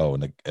yesterday as well,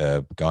 and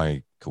a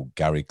guy called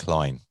Gary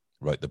Klein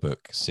wrote the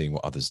book, Seeing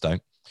What Others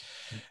Don't.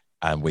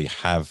 And we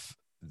have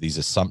these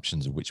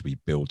assumptions of which we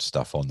build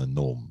stuff on the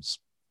norms.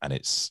 And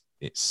it's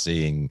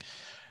seeing,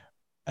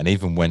 and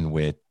even when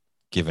we're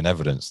given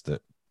evidence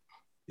that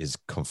is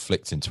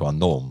conflicting to our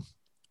norm,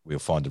 we'll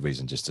find a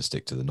reason just to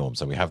stick to the norm.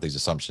 So we have these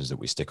assumptions that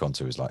we stick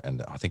onto, is like,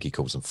 and I think he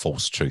calls them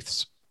false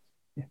truths.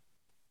 Yeah.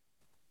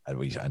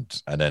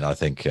 And then I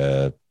think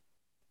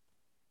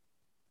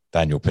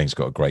Daniel Pink's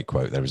got a great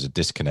quote. There is a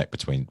disconnect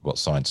between what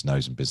science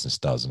knows and business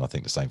does. And I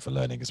think the same for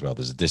learning as well.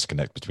 There's a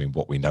disconnect between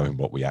what we know and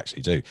what we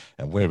actually do.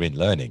 And we're in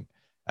learning.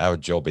 Our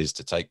job is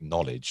to take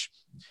knowledge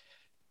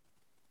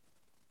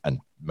and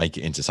make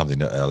it into something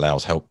that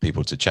allows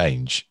people to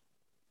change.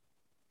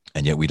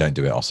 And yet we don't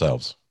do it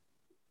ourselves.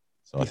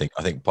 So I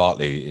think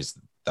partly is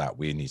that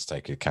we need to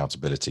take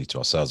accountability to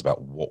ourselves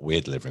about what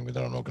we're delivering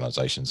within our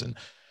organizations, and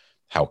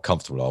how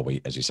comfortable are we,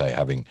 as you say,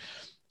 having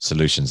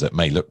solutions that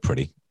may look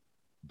pretty,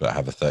 but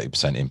have a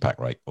 30% impact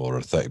rate or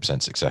a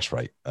 30% success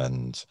rate.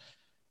 And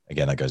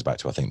again, that goes back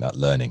to, I think, that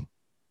learning.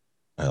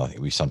 And I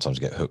think we sometimes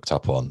get hooked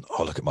up on,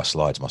 oh, look at my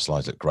slides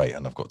look great,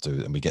 and I've got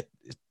to, and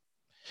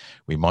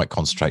we might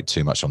concentrate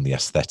too much on the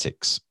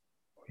aesthetics.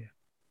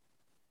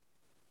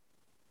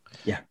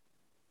 Yeah.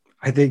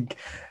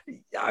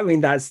 I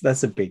mean, that's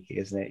a biggie,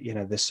 isn't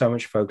it? There's so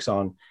much focus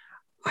on,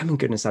 I mean,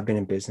 goodness, I've been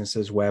in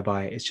businesses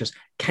whereby it's just,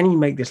 can you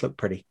make this look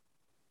pretty?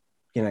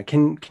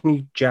 Can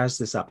you jazz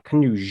this up?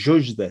 Can you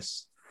zhuzh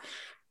this?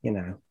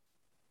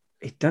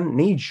 It doesn't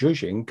need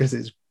zhuzhing because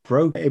it's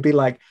broken. It'd be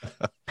like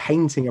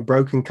painting a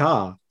broken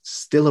car.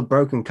 still a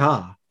broken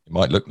car. It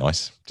might look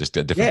nice, just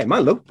a different. Yeah, it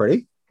might look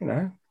pretty,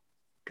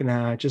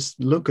 can just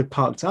look good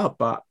parked up,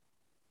 but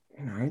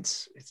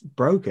it's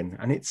broken.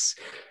 And it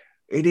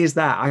is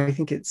that. I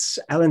think it's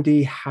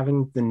L&D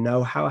having the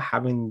know-how,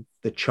 having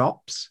the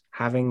chops,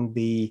 having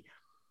the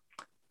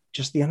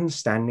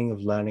understanding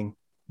of learning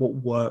what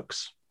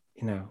works,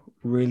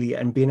 really,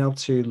 and being able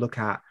to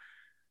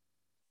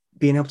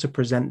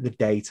present the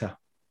data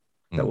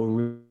that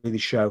will really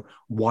show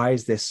why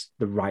is this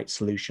the right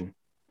solution.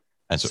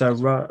 And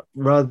so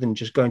rather than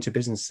just going to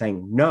business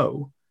saying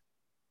no,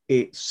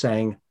 it's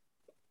saying,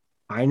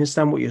 I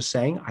understand what you're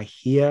saying. I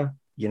hear,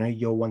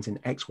 you're wanting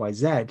X, Y,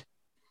 Z.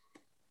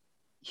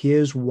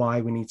 Here's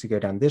why we need to go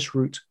down this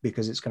route,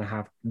 because it's going to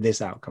have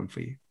this outcome for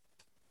you.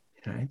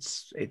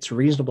 It's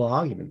reasonable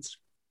arguments.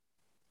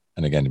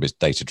 And again, it's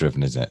data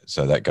driven, isn't it?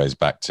 So that goes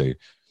back to,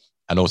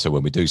 and also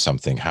when we do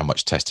something, how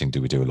much testing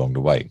do we do along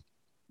the way?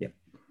 Yeah.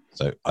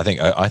 So I think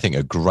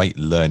a great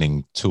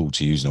learning tool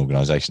to use in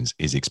organizations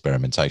is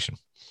experimentation.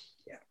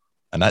 Yeah.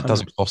 And that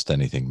doesn't cost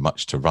anything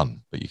much to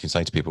run, but you can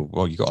say to people,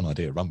 well, you got an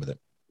idea, run with it.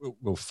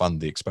 We'll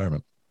fund the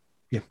experiment.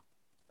 Yeah.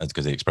 That's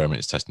because the experiment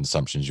is testing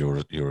assumptions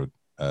your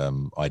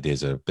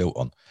ideas are built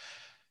on.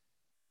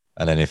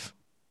 And then if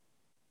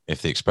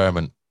the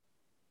experiment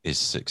is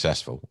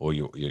successful, or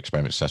your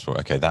experiment is successful,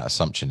 okay, that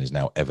assumption is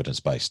now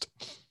evidence-based.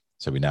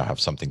 So we now have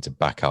something to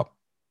back up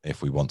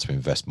if we want to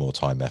invest more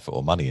time, effort,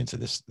 or money into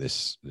this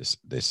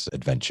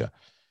adventure.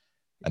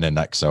 And then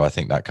so I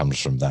think that comes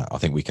from that. I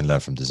think we can learn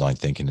from design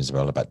thinking as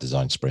well about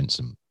design sprints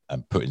and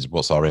put in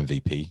what's our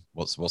MVP,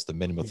 what's the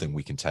minimal thing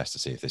we can test to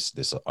see if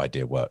this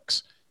idea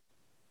works,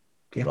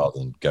 rather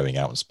than going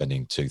out and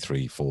spending 2,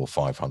 3, 4,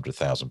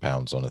 500,000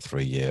 pounds on a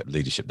 3-year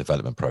leadership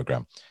development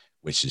program,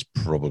 which is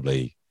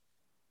probably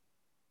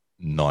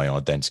nigh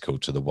identical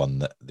to the one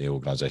that the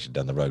organization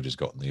down the road has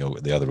got and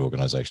the other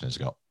organization has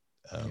got.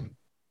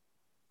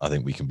 I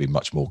think we can be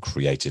much more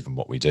creative in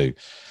what we do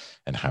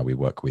and how we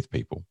work with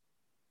people.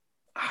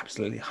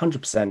 Absolutely,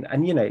 100%.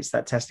 And, it's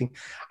that testing.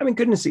 I mean,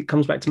 goodness, it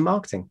comes back to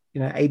marketing,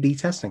 A/B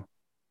testing.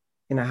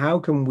 How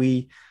can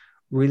we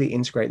really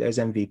integrate those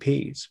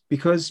MVPs?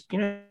 Because, to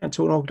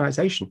an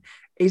organization,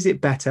 is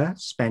it better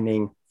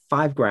spending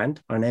 $5,000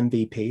 on an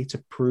MVP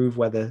to prove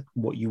whether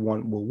what you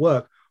want will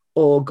work,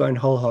 or going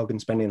whole hog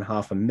and spending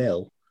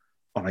 $500,000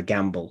 on a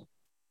gamble?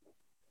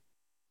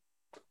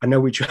 I know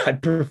which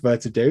I'd prefer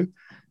to do,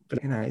 but,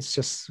 it's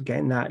just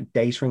getting that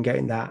data and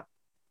getting that,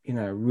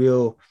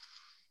 real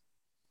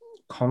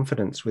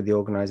confidence with the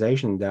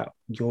organization that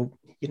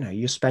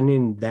you're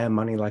spending their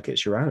money like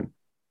it's your own.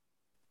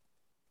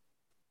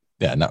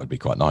 Yeah, and that would be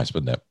quite nice,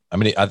 wouldn't it? I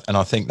mean, and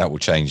I think that will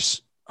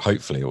change.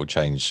 Hopefully, it will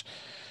change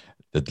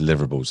the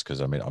deliverables,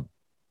 because I mean,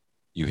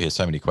 you hear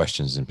so many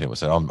questions and people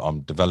say,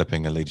 "I'm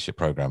developing a leadership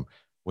program.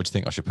 What do you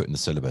think I should put in the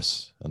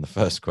syllabus?" And the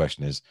first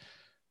question is,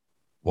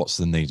 "What's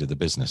the need of the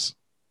business?"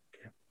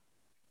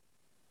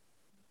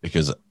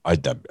 Because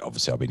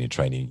obviously I've been in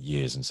training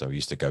years, and so I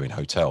used to go in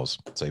hotels.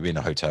 So you'd be in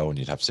a hotel and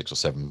you'd have six or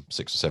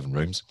seven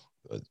rooms,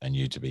 and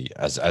you to be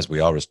as we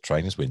are as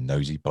trainers, we're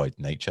nosy by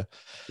nature.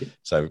 Yeah.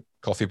 So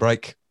coffee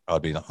break,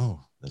 I'd be like,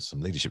 oh, there's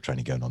some leadership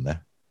training going on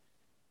there.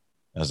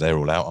 As they're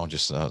all out, I'll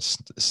just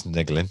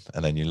sniggling,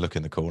 and then you look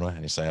in the corner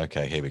and you say,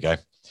 okay, here we go.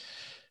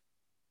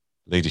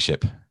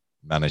 Leadership,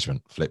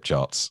 management, flip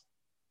charts,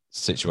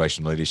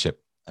 situational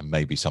leadership, and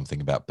maybe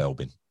something about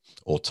Belbin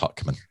or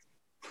Tuckman.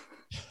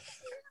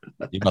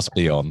 You must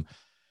be on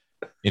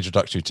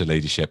Introductory to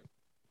Leadership,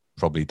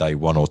 probably day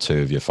 1 or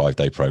 2 of your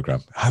 5-day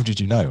program. How did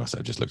you know? I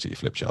said, I just looked at your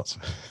flip charts.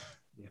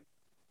 Yeah.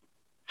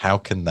 How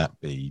can that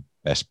be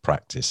best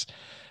practice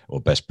or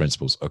best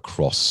principles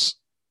across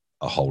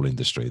a whole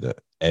industry, that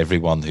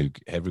everyone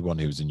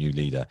who's a new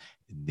leader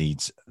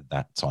needs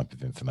that type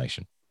of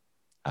information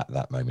at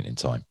that moment in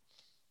time?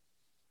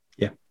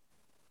 Yeah.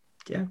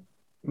 I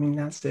mean,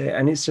 that's it.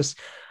 And it's just,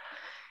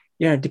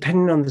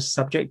 depending on the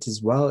subject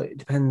as well, it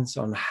depends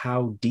on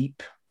how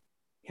deep,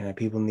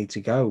 people need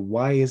to go.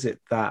 Why is it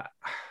that,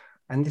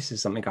 and this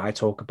is something I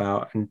talk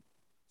about, and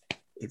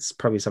it's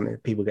probably something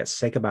that people get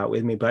sick about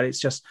with me, but it's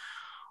just,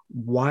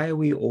 why are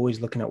we always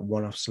looking at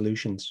one-off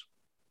solutions?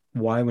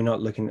 Why are we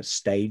not looking at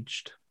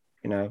staged,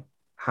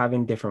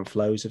 having different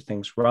flows of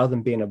things rather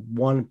than being a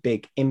one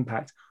big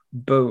impact,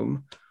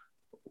 boom?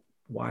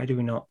 Why do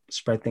we not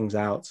spread things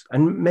out?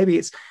 And maybe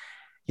it's,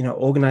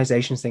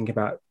 organizations think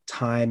about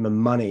time and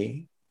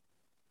money,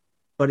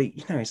 but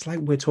it's like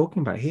we're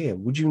talking about here.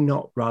 Would you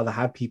not rather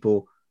have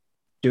people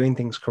doing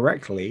things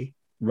correctly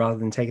rather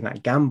than taking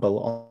that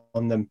gamble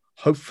on them,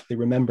 hopefully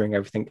remembering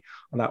everything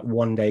on that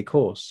 1-day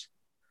course?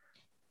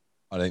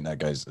 I think that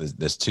goes,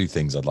 there's 2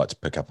 things I'd like to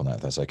pick up on that,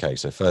 if that's okay.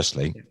 So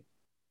firstly,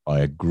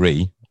 I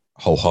agree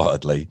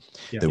wholeheartedly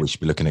that we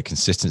should be looking at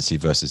consistency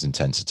versus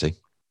intensity.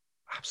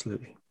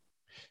 Absolutely.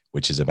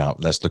 Which is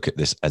about, let's look at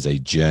this as a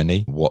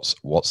journey. What's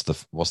the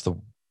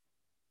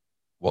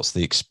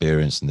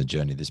experience and the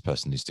journey this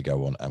person needs to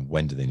go on, and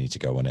when do they need to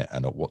go on it,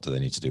 and what do they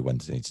need to do, when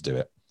do they need to do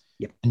it?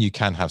 And you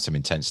can have some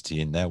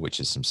intensity in there, which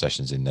is some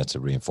sessions in there to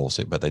reinforce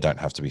it, but they don't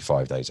have to be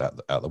 5 days out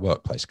the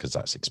workplace, because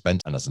that's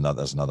expensive. And that's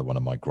another one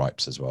of my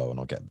gripes as well. And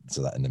I'll get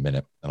to that in a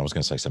minute. And I was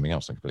going to say something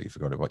else. I completely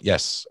forgot it. But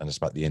yes, and it's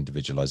about the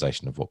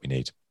individualization of what we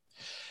need.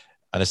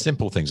 And a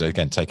simple thing, so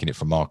again, taking it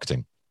from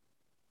marketing.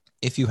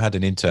 If you had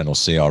an internal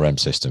CRM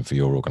system for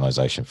your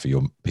organization, for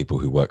your people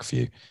who work for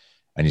you,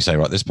 and you say,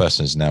 right, this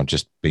person is now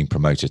just being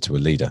promoted to a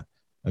leader.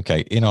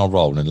 Okay, in our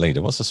role and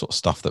leader, what's the sort of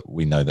stuff that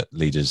we know that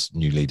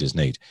new leaders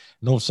need?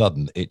 And all of a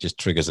sudden, it just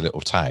triggers a little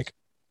tag,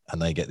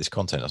 and they get this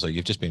content. So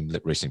you've just been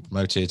recently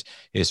promoted.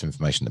 Here's some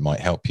information that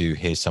might help you.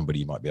 Here's somebody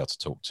you might be able to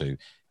talk to,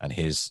 and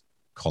here's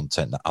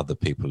content that other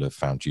people have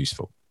found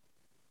useful.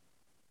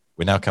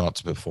 We now come up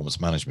to performance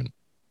management.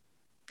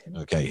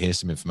 Okay, here's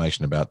some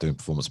information about doing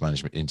performance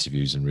management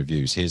interviews and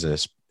reviews. Here's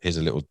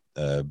a little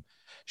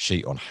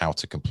sheet on how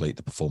to complete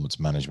the performance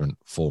management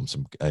form,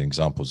 some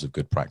examples of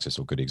good practice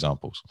or good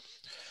examples.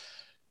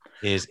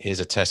 Here's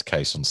a test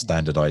case on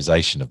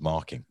standardization of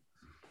marking,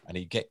 and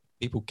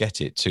people get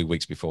it 2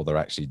 weeks before they're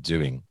actually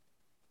doing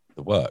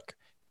the work.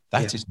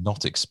 That is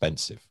not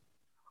expensive.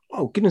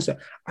 Oh goodness!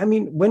 I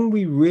mean, when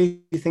we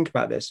really think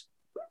about this,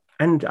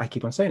 and I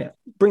keep on saying it,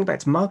 bring it back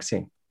to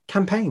marketing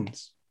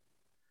campaigns.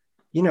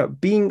 You know,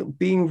 being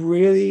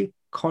really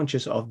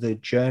conscious of the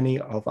journey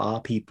of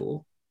our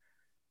people,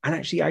 and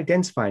actually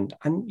identifying.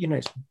 And you know,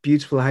 it's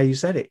beautiful how you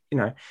said it.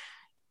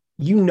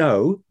 You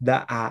know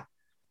that at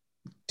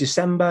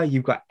December,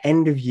 you've got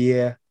end of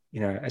year,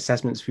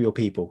 assessments for your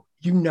people.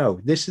 You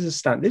know, this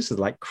is this is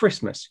like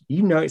Christmas.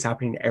 You know, it's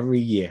happening every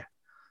year.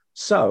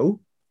 So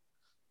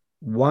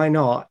why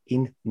not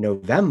in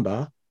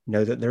November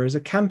know that there is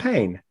a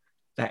campaign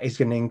that is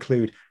going to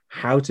include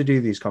how to do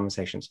these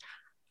conversations,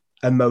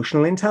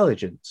 emotional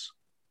intelligence,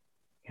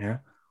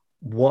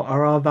 what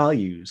are our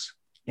values,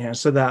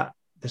 so that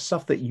the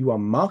stuff that you are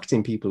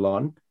marketing people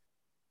on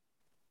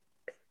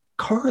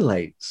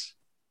correlates.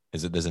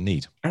 Is that there's a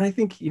need. And I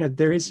think,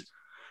 there is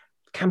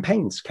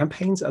campaigns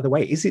are the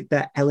way. Is it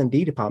that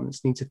L&D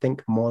departments need to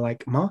think more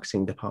like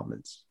marketing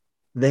departments?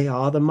 They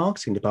are the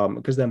marketing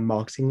department because they're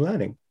marketing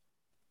learning.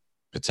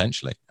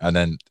 Potentially. And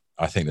then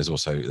I think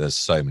there's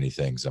so many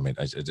things. I mean,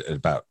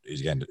 about,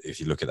 again, if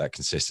you look at that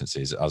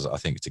consistency, I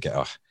think to get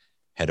our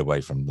head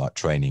away from like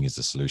training is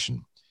the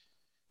solution.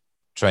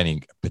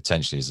 Training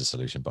potentially is the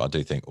solution, but I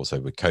do think also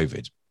with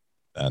COVID,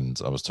 and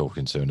I was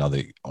talking to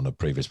on a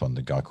previous one,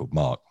 the guy called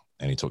Mark,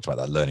 and he talked about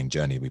that learning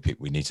journey.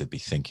 We need to be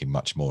thinking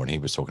much more. And he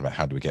was talking about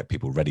how do we get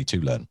people ready to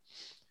learn?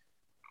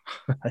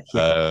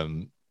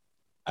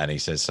 And he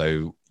says,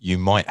 so you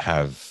might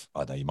have, I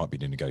don't know, you might be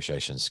doing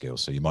negotiation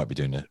skills. So you might be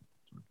doing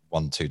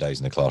 1-2 days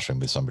in the classroom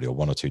with somebody, or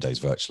 1 or 2 days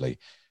virtually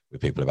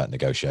with people about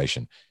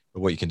negotiation.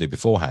 But what you can do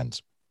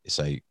beforehand is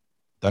say,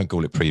 don't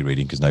call it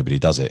pre-reading because nobody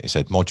does it. He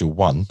said, module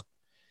 1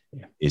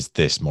 is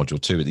this,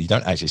 module 2. You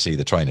don't actually see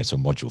the trainer until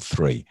module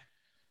 3.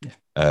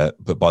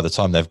 But by the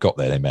time they've got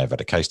there, they may have had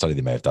a case study,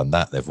 they may have done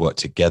that, they've worked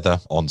together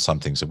on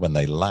something. So when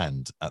they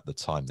land at the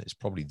time that is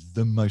probably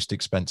the most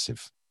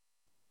expensive,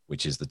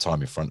 which is the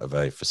time in front of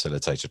a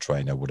facilitator,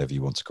 trainer, whatever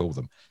you want to call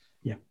them.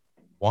 Yeah.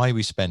 Why are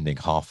we spending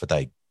half a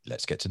day?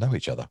 Let's get to know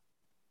each other.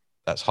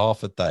 That's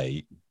half a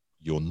day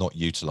you're not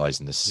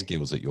utilizing the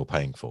skills that you're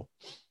paying for.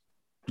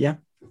 Yeah.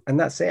 And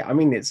that's it. I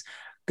mean, it's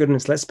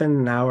goodness, let's spend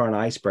an hour on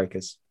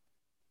icebreakers.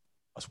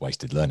 That's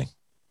wasted learning.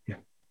 Yeah.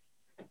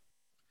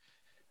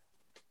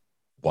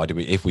 Why do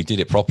we, if we did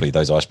it properly,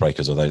 those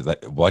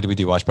icebreakers, why do we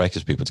do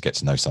icebreakers? People to get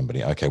to know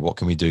somebody. Okay, what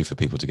can we do for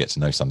people to get to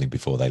know something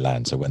before they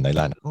land? So when they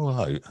land,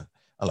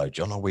 hello,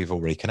 John. We've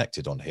already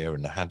connected on here,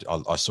 and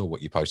I saw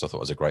what you posted. I thought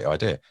it was a great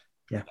idea.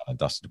 Yeah, and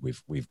dusted.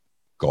 We've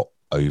got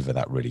over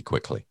that really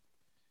quickly.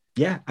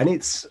 Yeah, and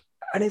it's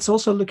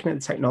also looking at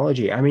the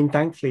technology. I mean,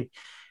 thankfully,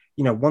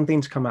 one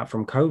thing to come out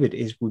from COVID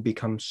is we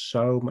become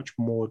so much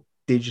more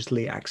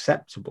digitally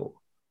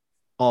acceptable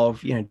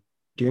of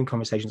doing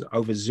conversations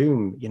over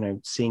Zoom.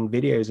 Seeing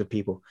videos of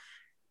people.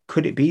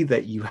 Could it be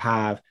that you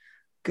have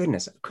an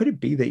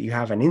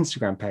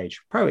Instagram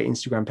page, private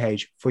Instagram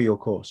page for your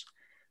course?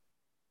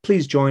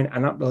 Please join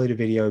and upload a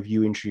video of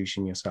you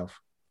introducing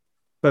yourself.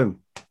 Boom.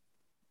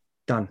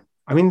 Done.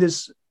 I mean,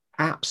 there's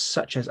apps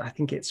such as, I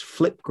think it's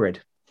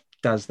Flipgrid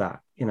does that,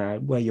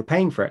 where you're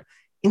paying for it.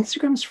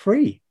 Instagram's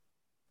free.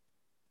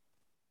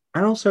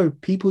 And also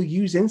people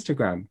use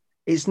Instagram.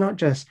 It's not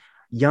just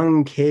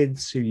young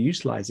kids who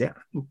utilize it.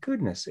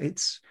 Goodness,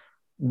 it's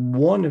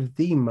one of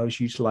the most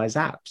utilized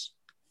apps.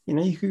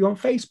 You could go on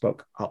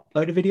Facebook,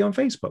 upload a video on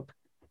Facebook.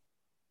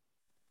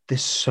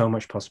 There's so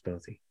much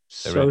possibility.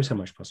 So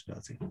much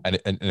possibility. And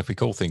if we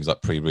call things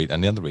like pre-read,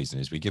 and the other reason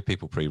is we give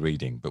people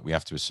pre-reading, but we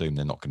have to assume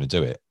they're not going to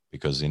do it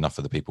because enough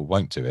of the people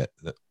won't do it.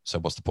 So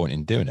what's the point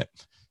in doing it?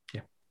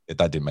 Yeah.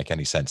 That didn't make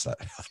any sense. That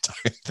I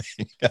don't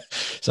think.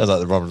 Sounds like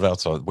the Robert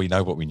Veltman. We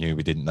know what we knew,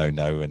 we didn't know,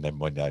 and then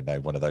we know,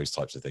 one of those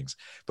types of things.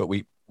 But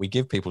we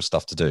give people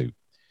stuff to do.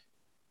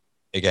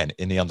 Again,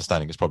 in the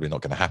understanding it's probably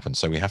not going to happen.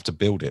 So we have to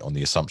build it on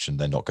the assumption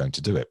they're not going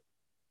to do it.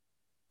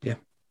 Yeah.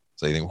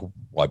 So you think, well,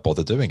 why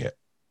bother doing it?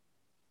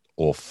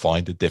 Or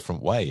find a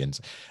different way. And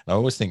I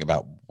always think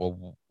about,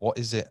 well, what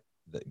is it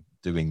that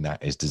doing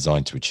that is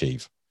designed to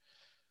achieve.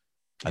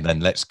 And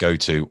then let's go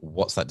to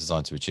what's that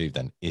designed to achieve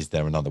then? Is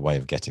there another way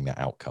of getting that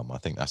outcome? I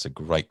think that's a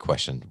great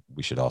question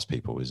we should ask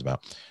people, is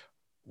about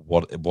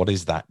what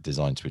is that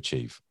designed to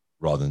achieve?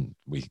 Rather than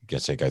we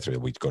get to go through,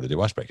 we've got to do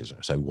icebreakers.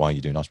 So why are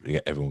you doing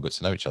icebreakers? Everyone gets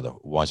to know each other.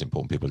 Why is it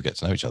important people to get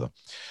to know each other?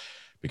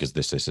 Because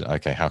this is,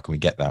 okay, how can we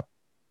get that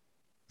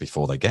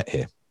before they get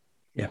here?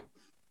 Yeah.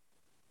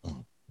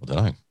 I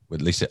don't know.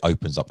 At least it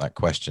opens up that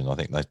question. I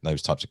think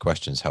those types of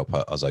questions help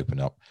us open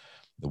up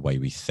the way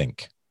we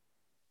think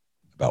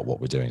about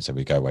what we're doing. So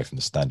we go away from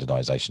the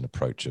standardization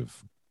approach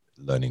of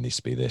learning needs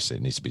to be this,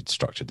 it needs to be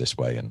structured this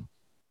way, and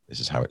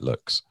this is how it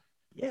looks.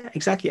 Yeah,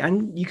 exactly.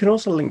 And you can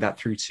also link that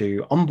through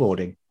to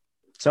onboarding.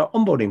 So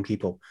onboarding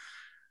people,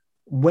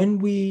 when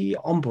we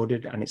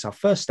onboarded and it's our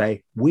first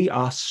day, we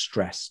are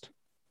stressed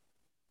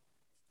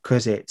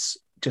because it's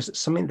just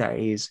something that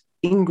is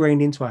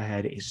ingrained into our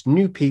head. It's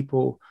new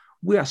people.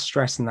 We are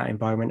stressed in that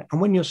environment.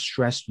 And when you're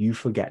stressed, you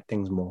forget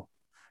things more.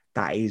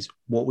 That is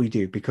what we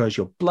do because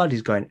your blood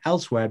is going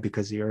elsewhere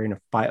because you're in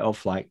a fight or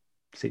flight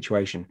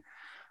situation.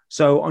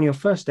 So on your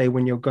first day,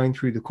 when you're going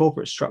through the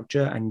corporate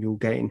structure and you're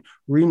getting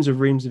reams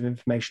of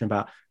information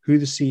about who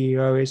the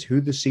CEO is,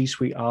 who the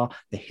C-suite are,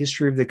 the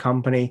history of the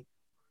company,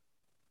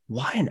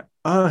 why on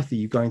earth are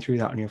you going through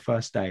that on your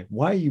first day?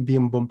 Why are you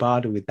being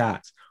bombarded with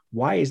that?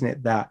 Why isn't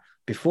it that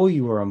before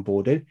you were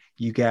onboarded,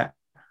 you get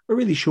a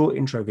really short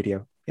intro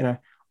video?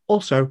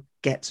 Also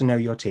get to know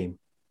your team.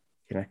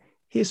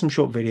 Here's some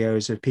short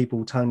videos of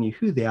people telling you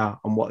who they are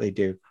and what they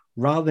do,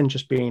 rather than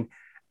just being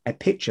a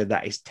picture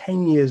that is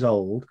 10 years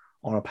old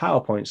on a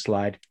PowerPoint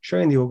slide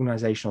showing the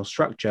organizational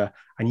structure,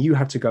 and you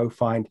have to go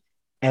find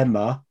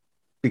Emma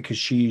because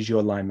she's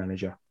your line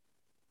manager.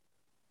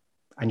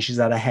 And she's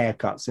had a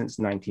haircut since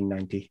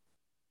 1990.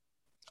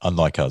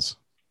 Unlike us.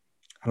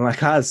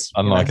 Unlike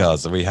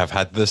us. We have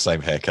had the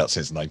same haircut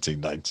since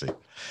 1990.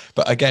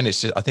 But again,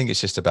 I think it's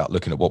just about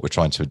looking at what we're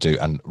trying to do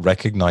and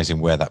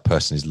recognizing where that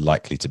person is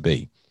likely to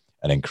be,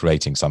 and then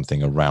creating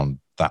something around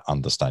that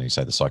understanding,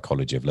 say the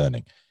psychology of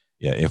learning.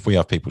 Yeah, if we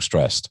have people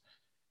stressed,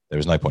 there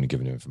is no point in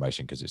giving them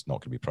information because it's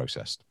not going to be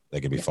processed. They're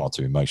going to be far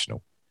too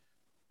emotional.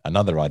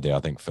 Another idea,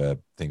 I think, for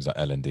things like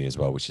L&D as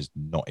well, which is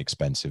not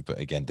expensive, but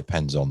again,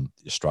 depends on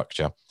your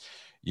structure.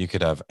 You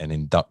could have an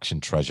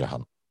induction treasure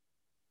hunt.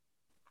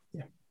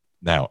 Yeah.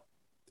 Now,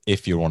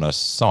 if you're on a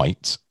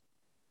site,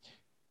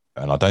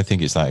 and I don't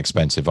think it's that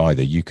expensive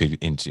either, you could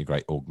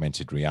integrate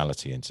augmented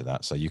reality into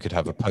that. So you could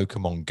have a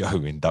Pokemon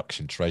Go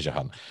induction treasure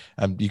hunt,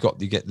 and you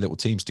get little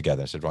teams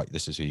together and said, right,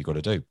 this is who you got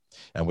to do.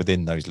 And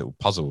within those little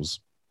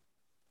puzzles,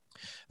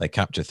 they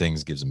capture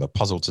things, gives them a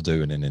puzzle to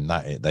do, and then in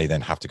that, they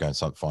then have to go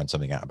and find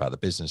something out about the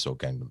business or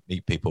go and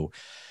meet people.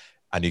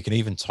 And you can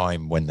even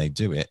time when they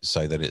do it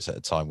so that it's at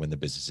a time when the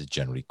business is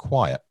generally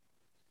quiet.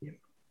 Yeah.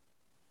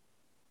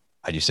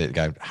 And you sit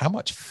there going, how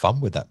much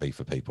fun would that be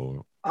for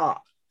people?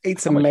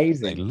 It's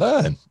amazing. They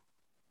learn.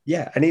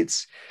 Yeah. And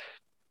it's,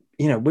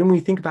 when we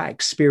think about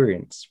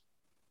experience,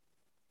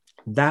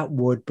 that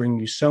would bring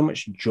you so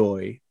much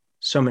joy,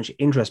 so much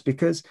interest,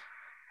 because,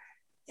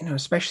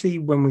 especially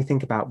when we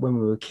think about when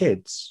we were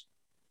kids,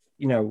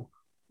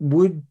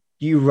 would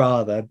you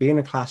rather be in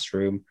a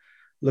classroom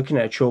looking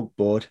at a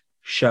chalkboard,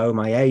 show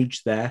my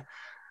age there,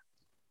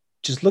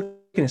 just looking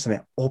at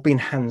something, or being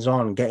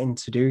hands-on, getting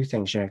to do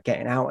things,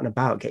 getting out and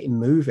about, getting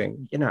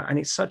moving, and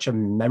it's such a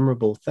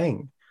memorable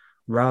thing,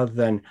 rather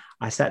than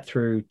I sat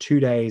through 2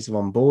 days of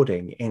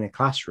onboarding in a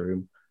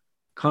classroom,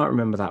 can't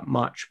remember that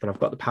much, but I've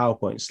got the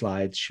PowerPoint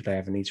slides should I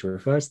ever need to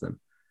refer to them.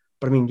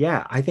 But I mean,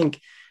 yeah, I think,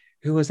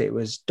 who was it? It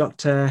was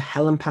Dr.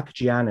 Helen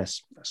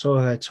Papagiannis. I saw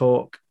her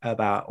talk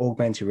about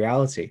augmented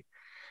reality,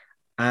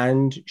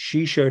 and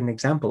she showed an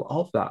example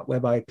of that,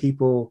 whereby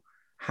people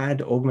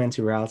had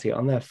augmented reality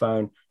on their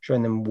phone,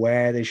 showing them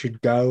where they should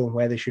go and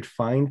where they should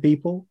find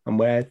people and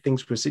where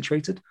things were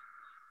situated.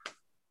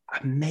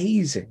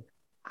 Amazing.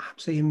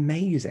 Absolutely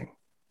amazing.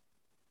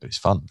 It's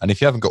fun. And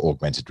if you haven't got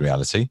augmented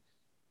reality,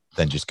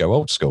 then just go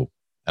old school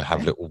and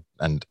have little,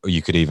 and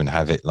you could even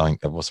have it like,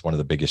 what's one of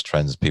the biggest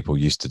trends people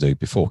used to do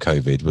before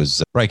COVID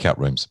was breakout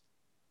rooms.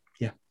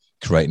 Yeah.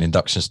 Create an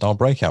induction style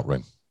breakout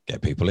room.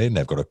 Get people in,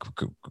 they've got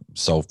to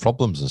solve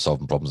problems, and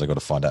solving problems, they've got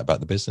to find out about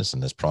the business,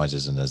 and there's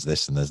prizes and there's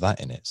this and there's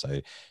that in it. So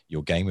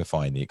you're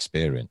gamifying the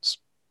experience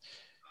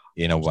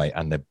in a way.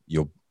 And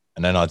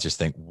then I just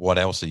think, what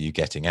else are you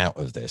getting out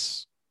of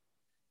this?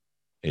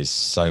 Is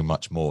so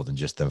much more than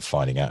just them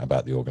finding out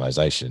about the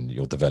organization.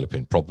 You're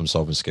developing problem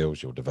solving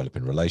skills, you're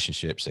developing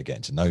relationships, they're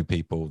getting to know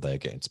people, they're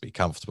getting to be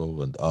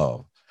comfortable, and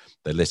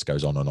the list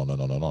goes on and on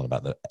and on and on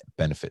about the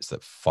benefits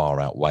that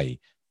far outweigh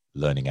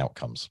learning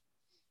outcomes.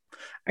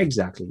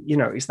 Exactly.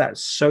 It's that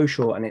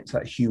social and it's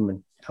that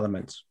human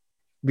element.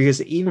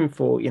 Because even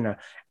for,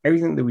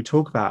 everything that we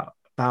talk about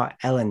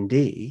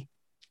L&D,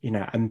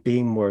 and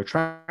being more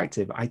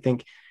attractive, I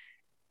think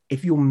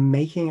if you're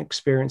making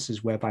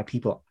experiences whereby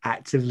people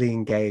actively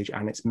engage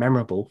and it's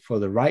memorable for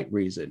the right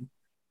reason,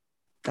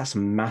 that's a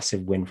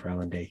massive win for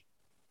L&D.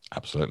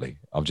 Absolutely.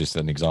 I'm just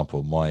an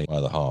example. My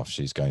other half,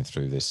 she's going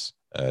through this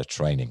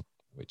training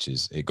which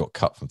is, it got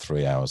cut from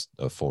 3 hours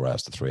or 4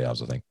 hours to 3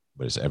 hours, I think,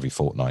 but it's every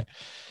fortnight.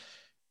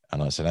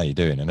 And I said, how you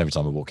doing? And every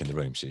time I walk in the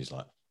room, she's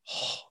like,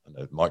 oh, and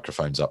the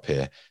microphone's up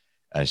here,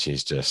 and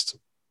she's just,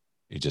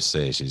 you just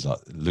see she's like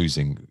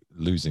losing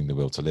the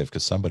will to live,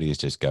 because somebody is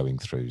just going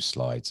through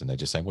slides and they're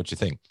just saying, what do you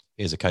think?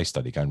 Here's a case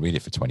study. Go and read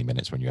it for 20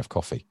 minutes when you have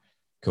coffee.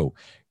 Cool.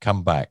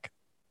 Come back.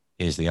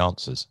 Here's the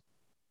answers.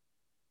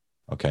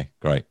 Okay,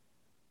 great.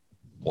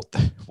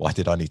 Why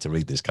did I need to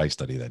read this case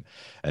study then?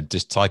 And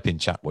just type in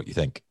chat what you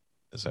think.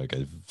 So it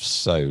goes,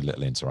 so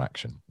little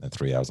interaction. And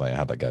 3 hours later,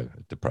 how'd that go?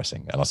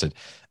 Depressing. And I said,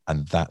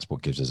 and that's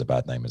what gives us a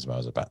bad name as well,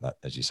 as about that,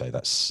 as you say,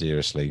 that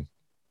seriously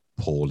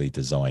poorly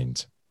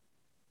designed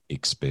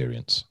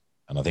experience.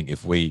 And I think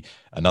if we,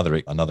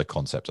 another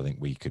concept I think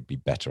we could be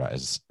better at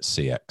is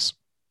CX.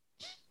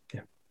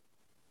 Yeah,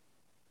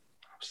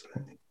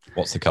 absolutely.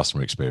 What's the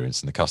customer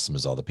experience? And the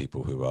customers are the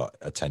people who are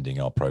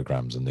attending our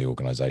programs and the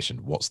organization.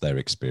 What's their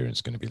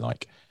experience going to be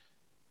like?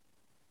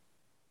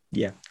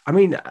 Yeah, I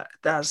mean,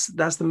 that's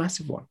the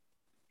massive one.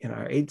 You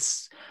know,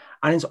 it's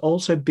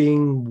also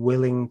being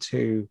willing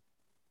to,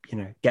 you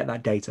know, get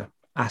that data,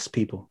 ask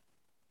people,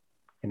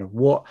 you know,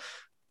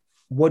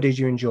 what did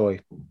you enjoy?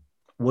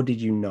 What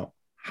did you not?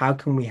 How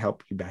can we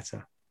help you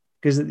better?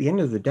 Because at the end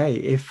of the day,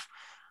 if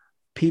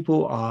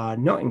people are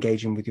not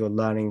engaging with your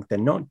learning, they're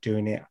not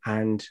doing it,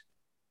 and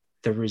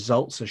the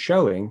results are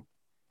showing,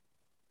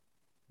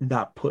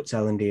 that puts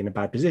L&D in a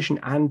bad position.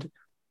 And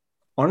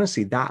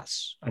honestly,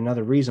 that's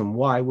another reason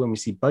why when we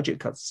see budget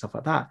cuts and stuff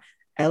like that,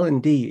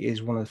 L&D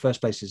is one of the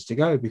first places to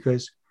go,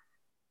 because,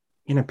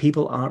 you know,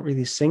 people aren't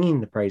really singing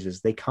the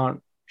praises. They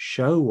can't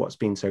show what's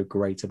been so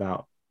great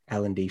about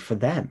L&D for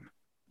them.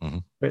 Mm-hmm.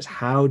 But it's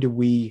how do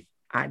we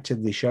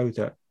actively show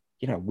that,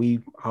 you know,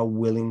 we are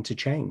willing to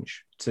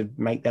change to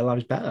make their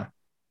lives better?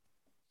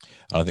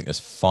 I think there's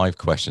 5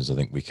 questions I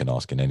think we can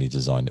ask in any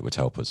design that would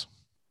help us.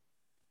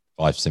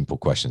 5 simple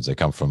questions. They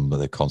come from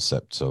the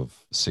concept of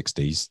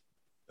 6Ds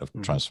of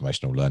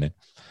transformational learning.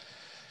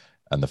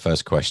 And the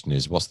first question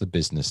is, what's the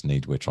business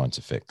need we're trying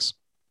to fix?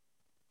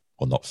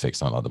 Or not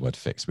fix, I don't like the word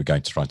fix. We're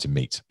going to try to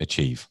meet,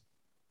 achieve.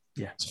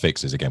 Yeah.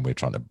 Fix is, again, we're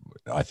trying to,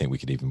 I think we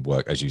could even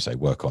work, as you say,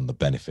 work on the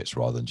benefits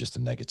rather than just the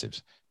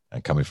negatives.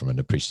 And coming from an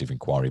appreciative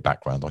inquiry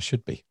background, I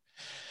should be.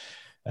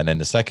 And then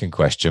the second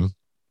question,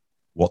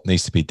 what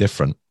needs to be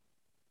different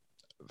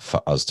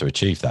for us to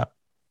achieve that?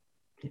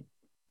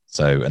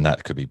 So, and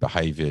that could be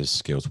behaviors,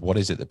 skills. What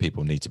is it that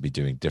people need to be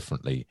doing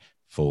differently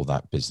for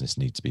that business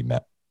need to be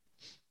met?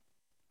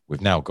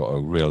 We've now got a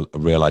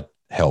real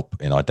help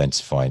in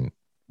identifying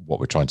what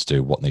we're trying to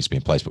do, what needs to be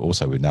in place, but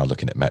also we're now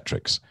looking at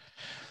metrics.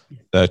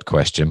 Third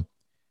question,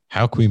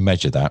 how can we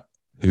measure that?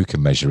 Who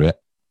can measure it?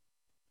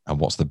 And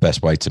what's the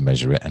best way to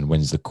measure it? And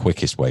when's the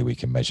quickest way we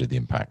can measure the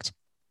impact?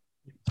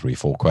 3,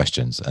 4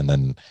 questions. And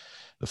then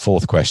the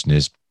fourth question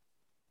is,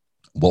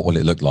 what will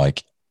it look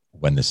like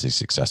when this is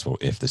successful,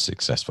 if this is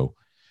successful?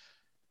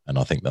 And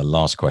I think the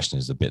last question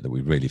is the bit that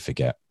we really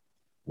forget.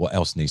 What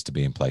else needs to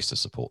be in place to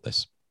support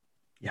this?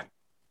 Yeah.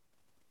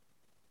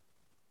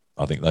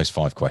 I think those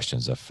 5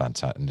 questions are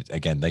fantastic. And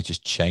again, they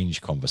just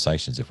change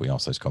conversations if we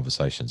ask those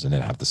conversations and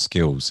then have the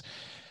skills,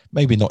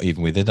 maybe not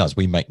even within us.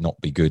 We may not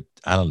be good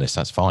analysts,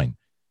 that's fine.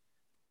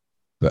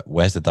 But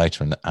where's the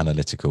data and the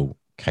analytical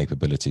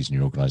capabilities in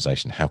your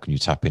organization? How can you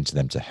tap into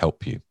them to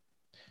help you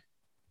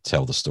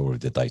tell the story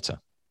of the data?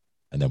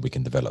 And then we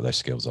can develop those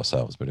skills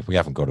ourselves. But if we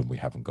haven't got them, we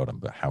haven't got them.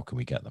 But how can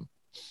we get them?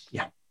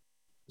 Yeah.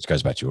 Which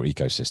goes back to your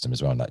ecosystem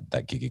as well. And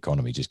that gig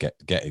economy, just get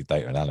a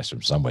data analyst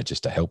from somewhere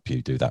just to help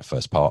you do that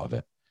first part of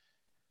it.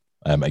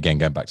 Again,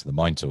 going back to the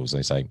mind tools,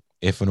 they say,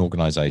 if an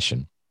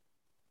organization,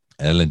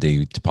 an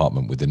L&D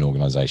department within an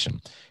organization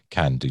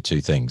can do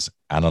 2 things,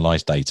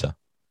 analyze data,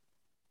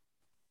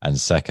 and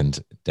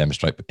second,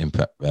 demonstrate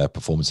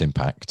performance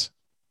impact,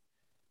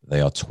 they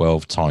are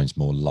 12 times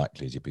more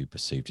likely to be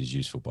perceived as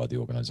useful by the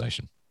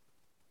organization.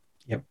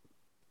 Yep.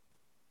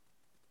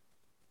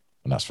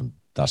 And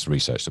that's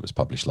research that was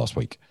published last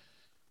week.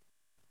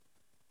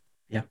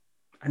 Yeah.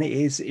 And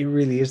it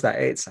really is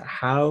that. It's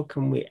how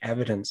can we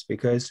evidence?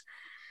 Because,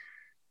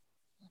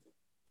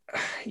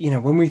 you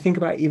know, when we think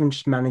about even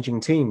just managing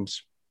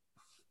teams,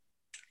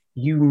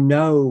 you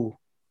know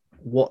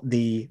what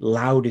the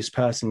loudest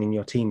person in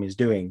your team is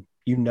doing.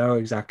 You know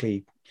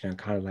exactly, you know,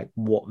 kind of like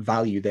what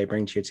value they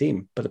bring to your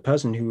team. But the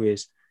person who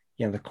is,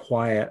 you know, the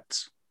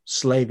quiet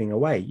slaving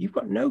away, you've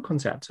got no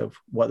concept of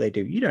what they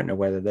do. You don't know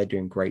whether they're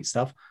doing great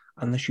stuff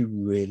unless you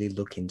really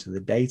look into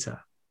the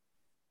data.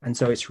 And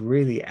so it's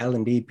really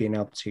L&D being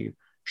able to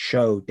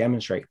show,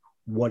 demonstrate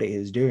what it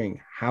is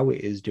doing, how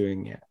it is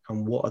doing it,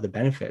 and what are the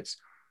benefits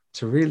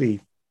to really,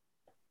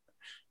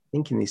 I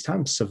think in these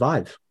times,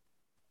 survive.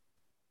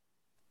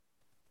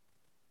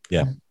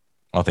 Yeah,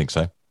 I think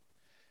so.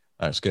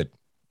 That's good.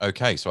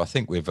 Okay, so I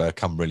think we've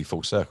come really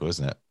full circle,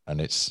 isn't it?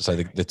 And it's so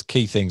the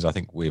key things I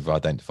think we've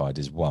identified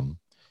is 1,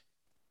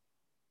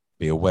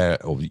 be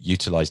aware or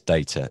utilize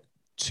data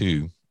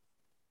to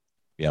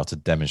be able to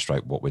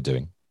demonstrate what we're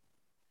doing.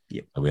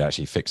 Yep. Are we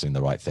actually fixing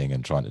the right thing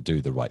and trying to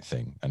do the right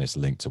thing? And it's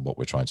linked to what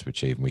we're trying to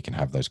achieve. And we can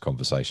have those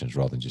conversations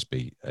rather than just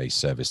be a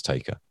service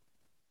taker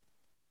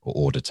or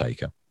order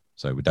taker.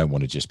 So we don't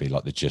want to just be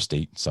like the Just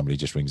Eat. Somebody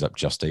just rings up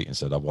Just Eat and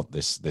said, I want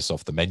this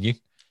off the menu.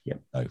 Yep.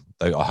 No,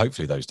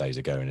 hopefully those days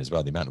are going as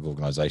well. The amount of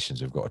organizations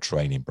who've got a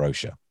training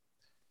brochure.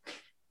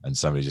 And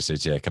somebody just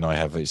says, yeah, can I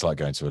have, it's like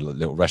going to a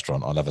little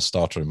restaurant. I'll have a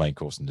starter, a main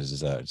course and a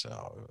dessert.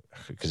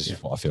 Because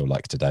it's what I feel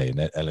like today.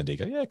 And L&D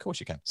go, yeah, of course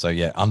you can. So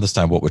yeah,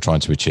 understand what we're trying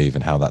to achieve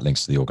and how that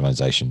links to the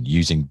organization,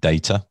 using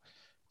data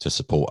to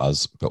support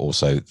us, but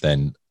also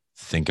then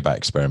think about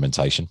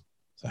experimentation.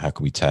 So how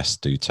can we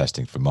do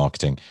testing for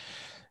marketing,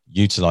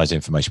 utilize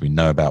information we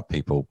know about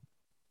people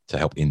to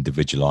help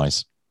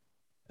individualize,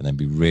 and then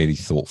be really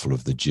thoughtful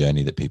of the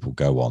journey that people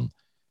go on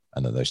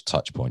and at those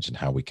touch points and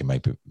how we can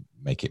make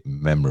it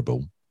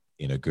memorable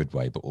in a good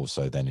way, but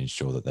also then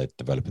ensure that they're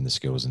developing the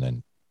skills and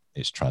then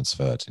it's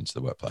transferred into the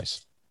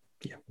workplace.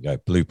 Yeah. Go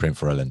blueprint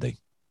for L&D.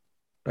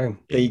 Boom.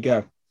 There you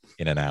go.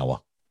 In an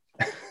hour.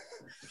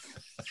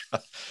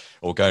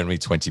 Or go and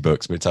read 20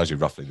 books, but it tells you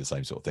roughly the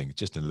same sort of thing,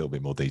 just in a little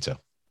bit more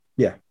detail.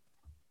 Yeah.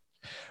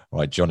 All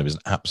right, John, it was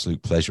an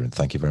absolute pleasure. And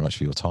thank you very much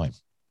for your time.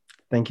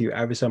 Thank you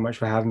ever so much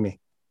for having me.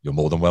 You're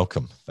more than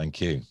welcome.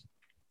 Thank you.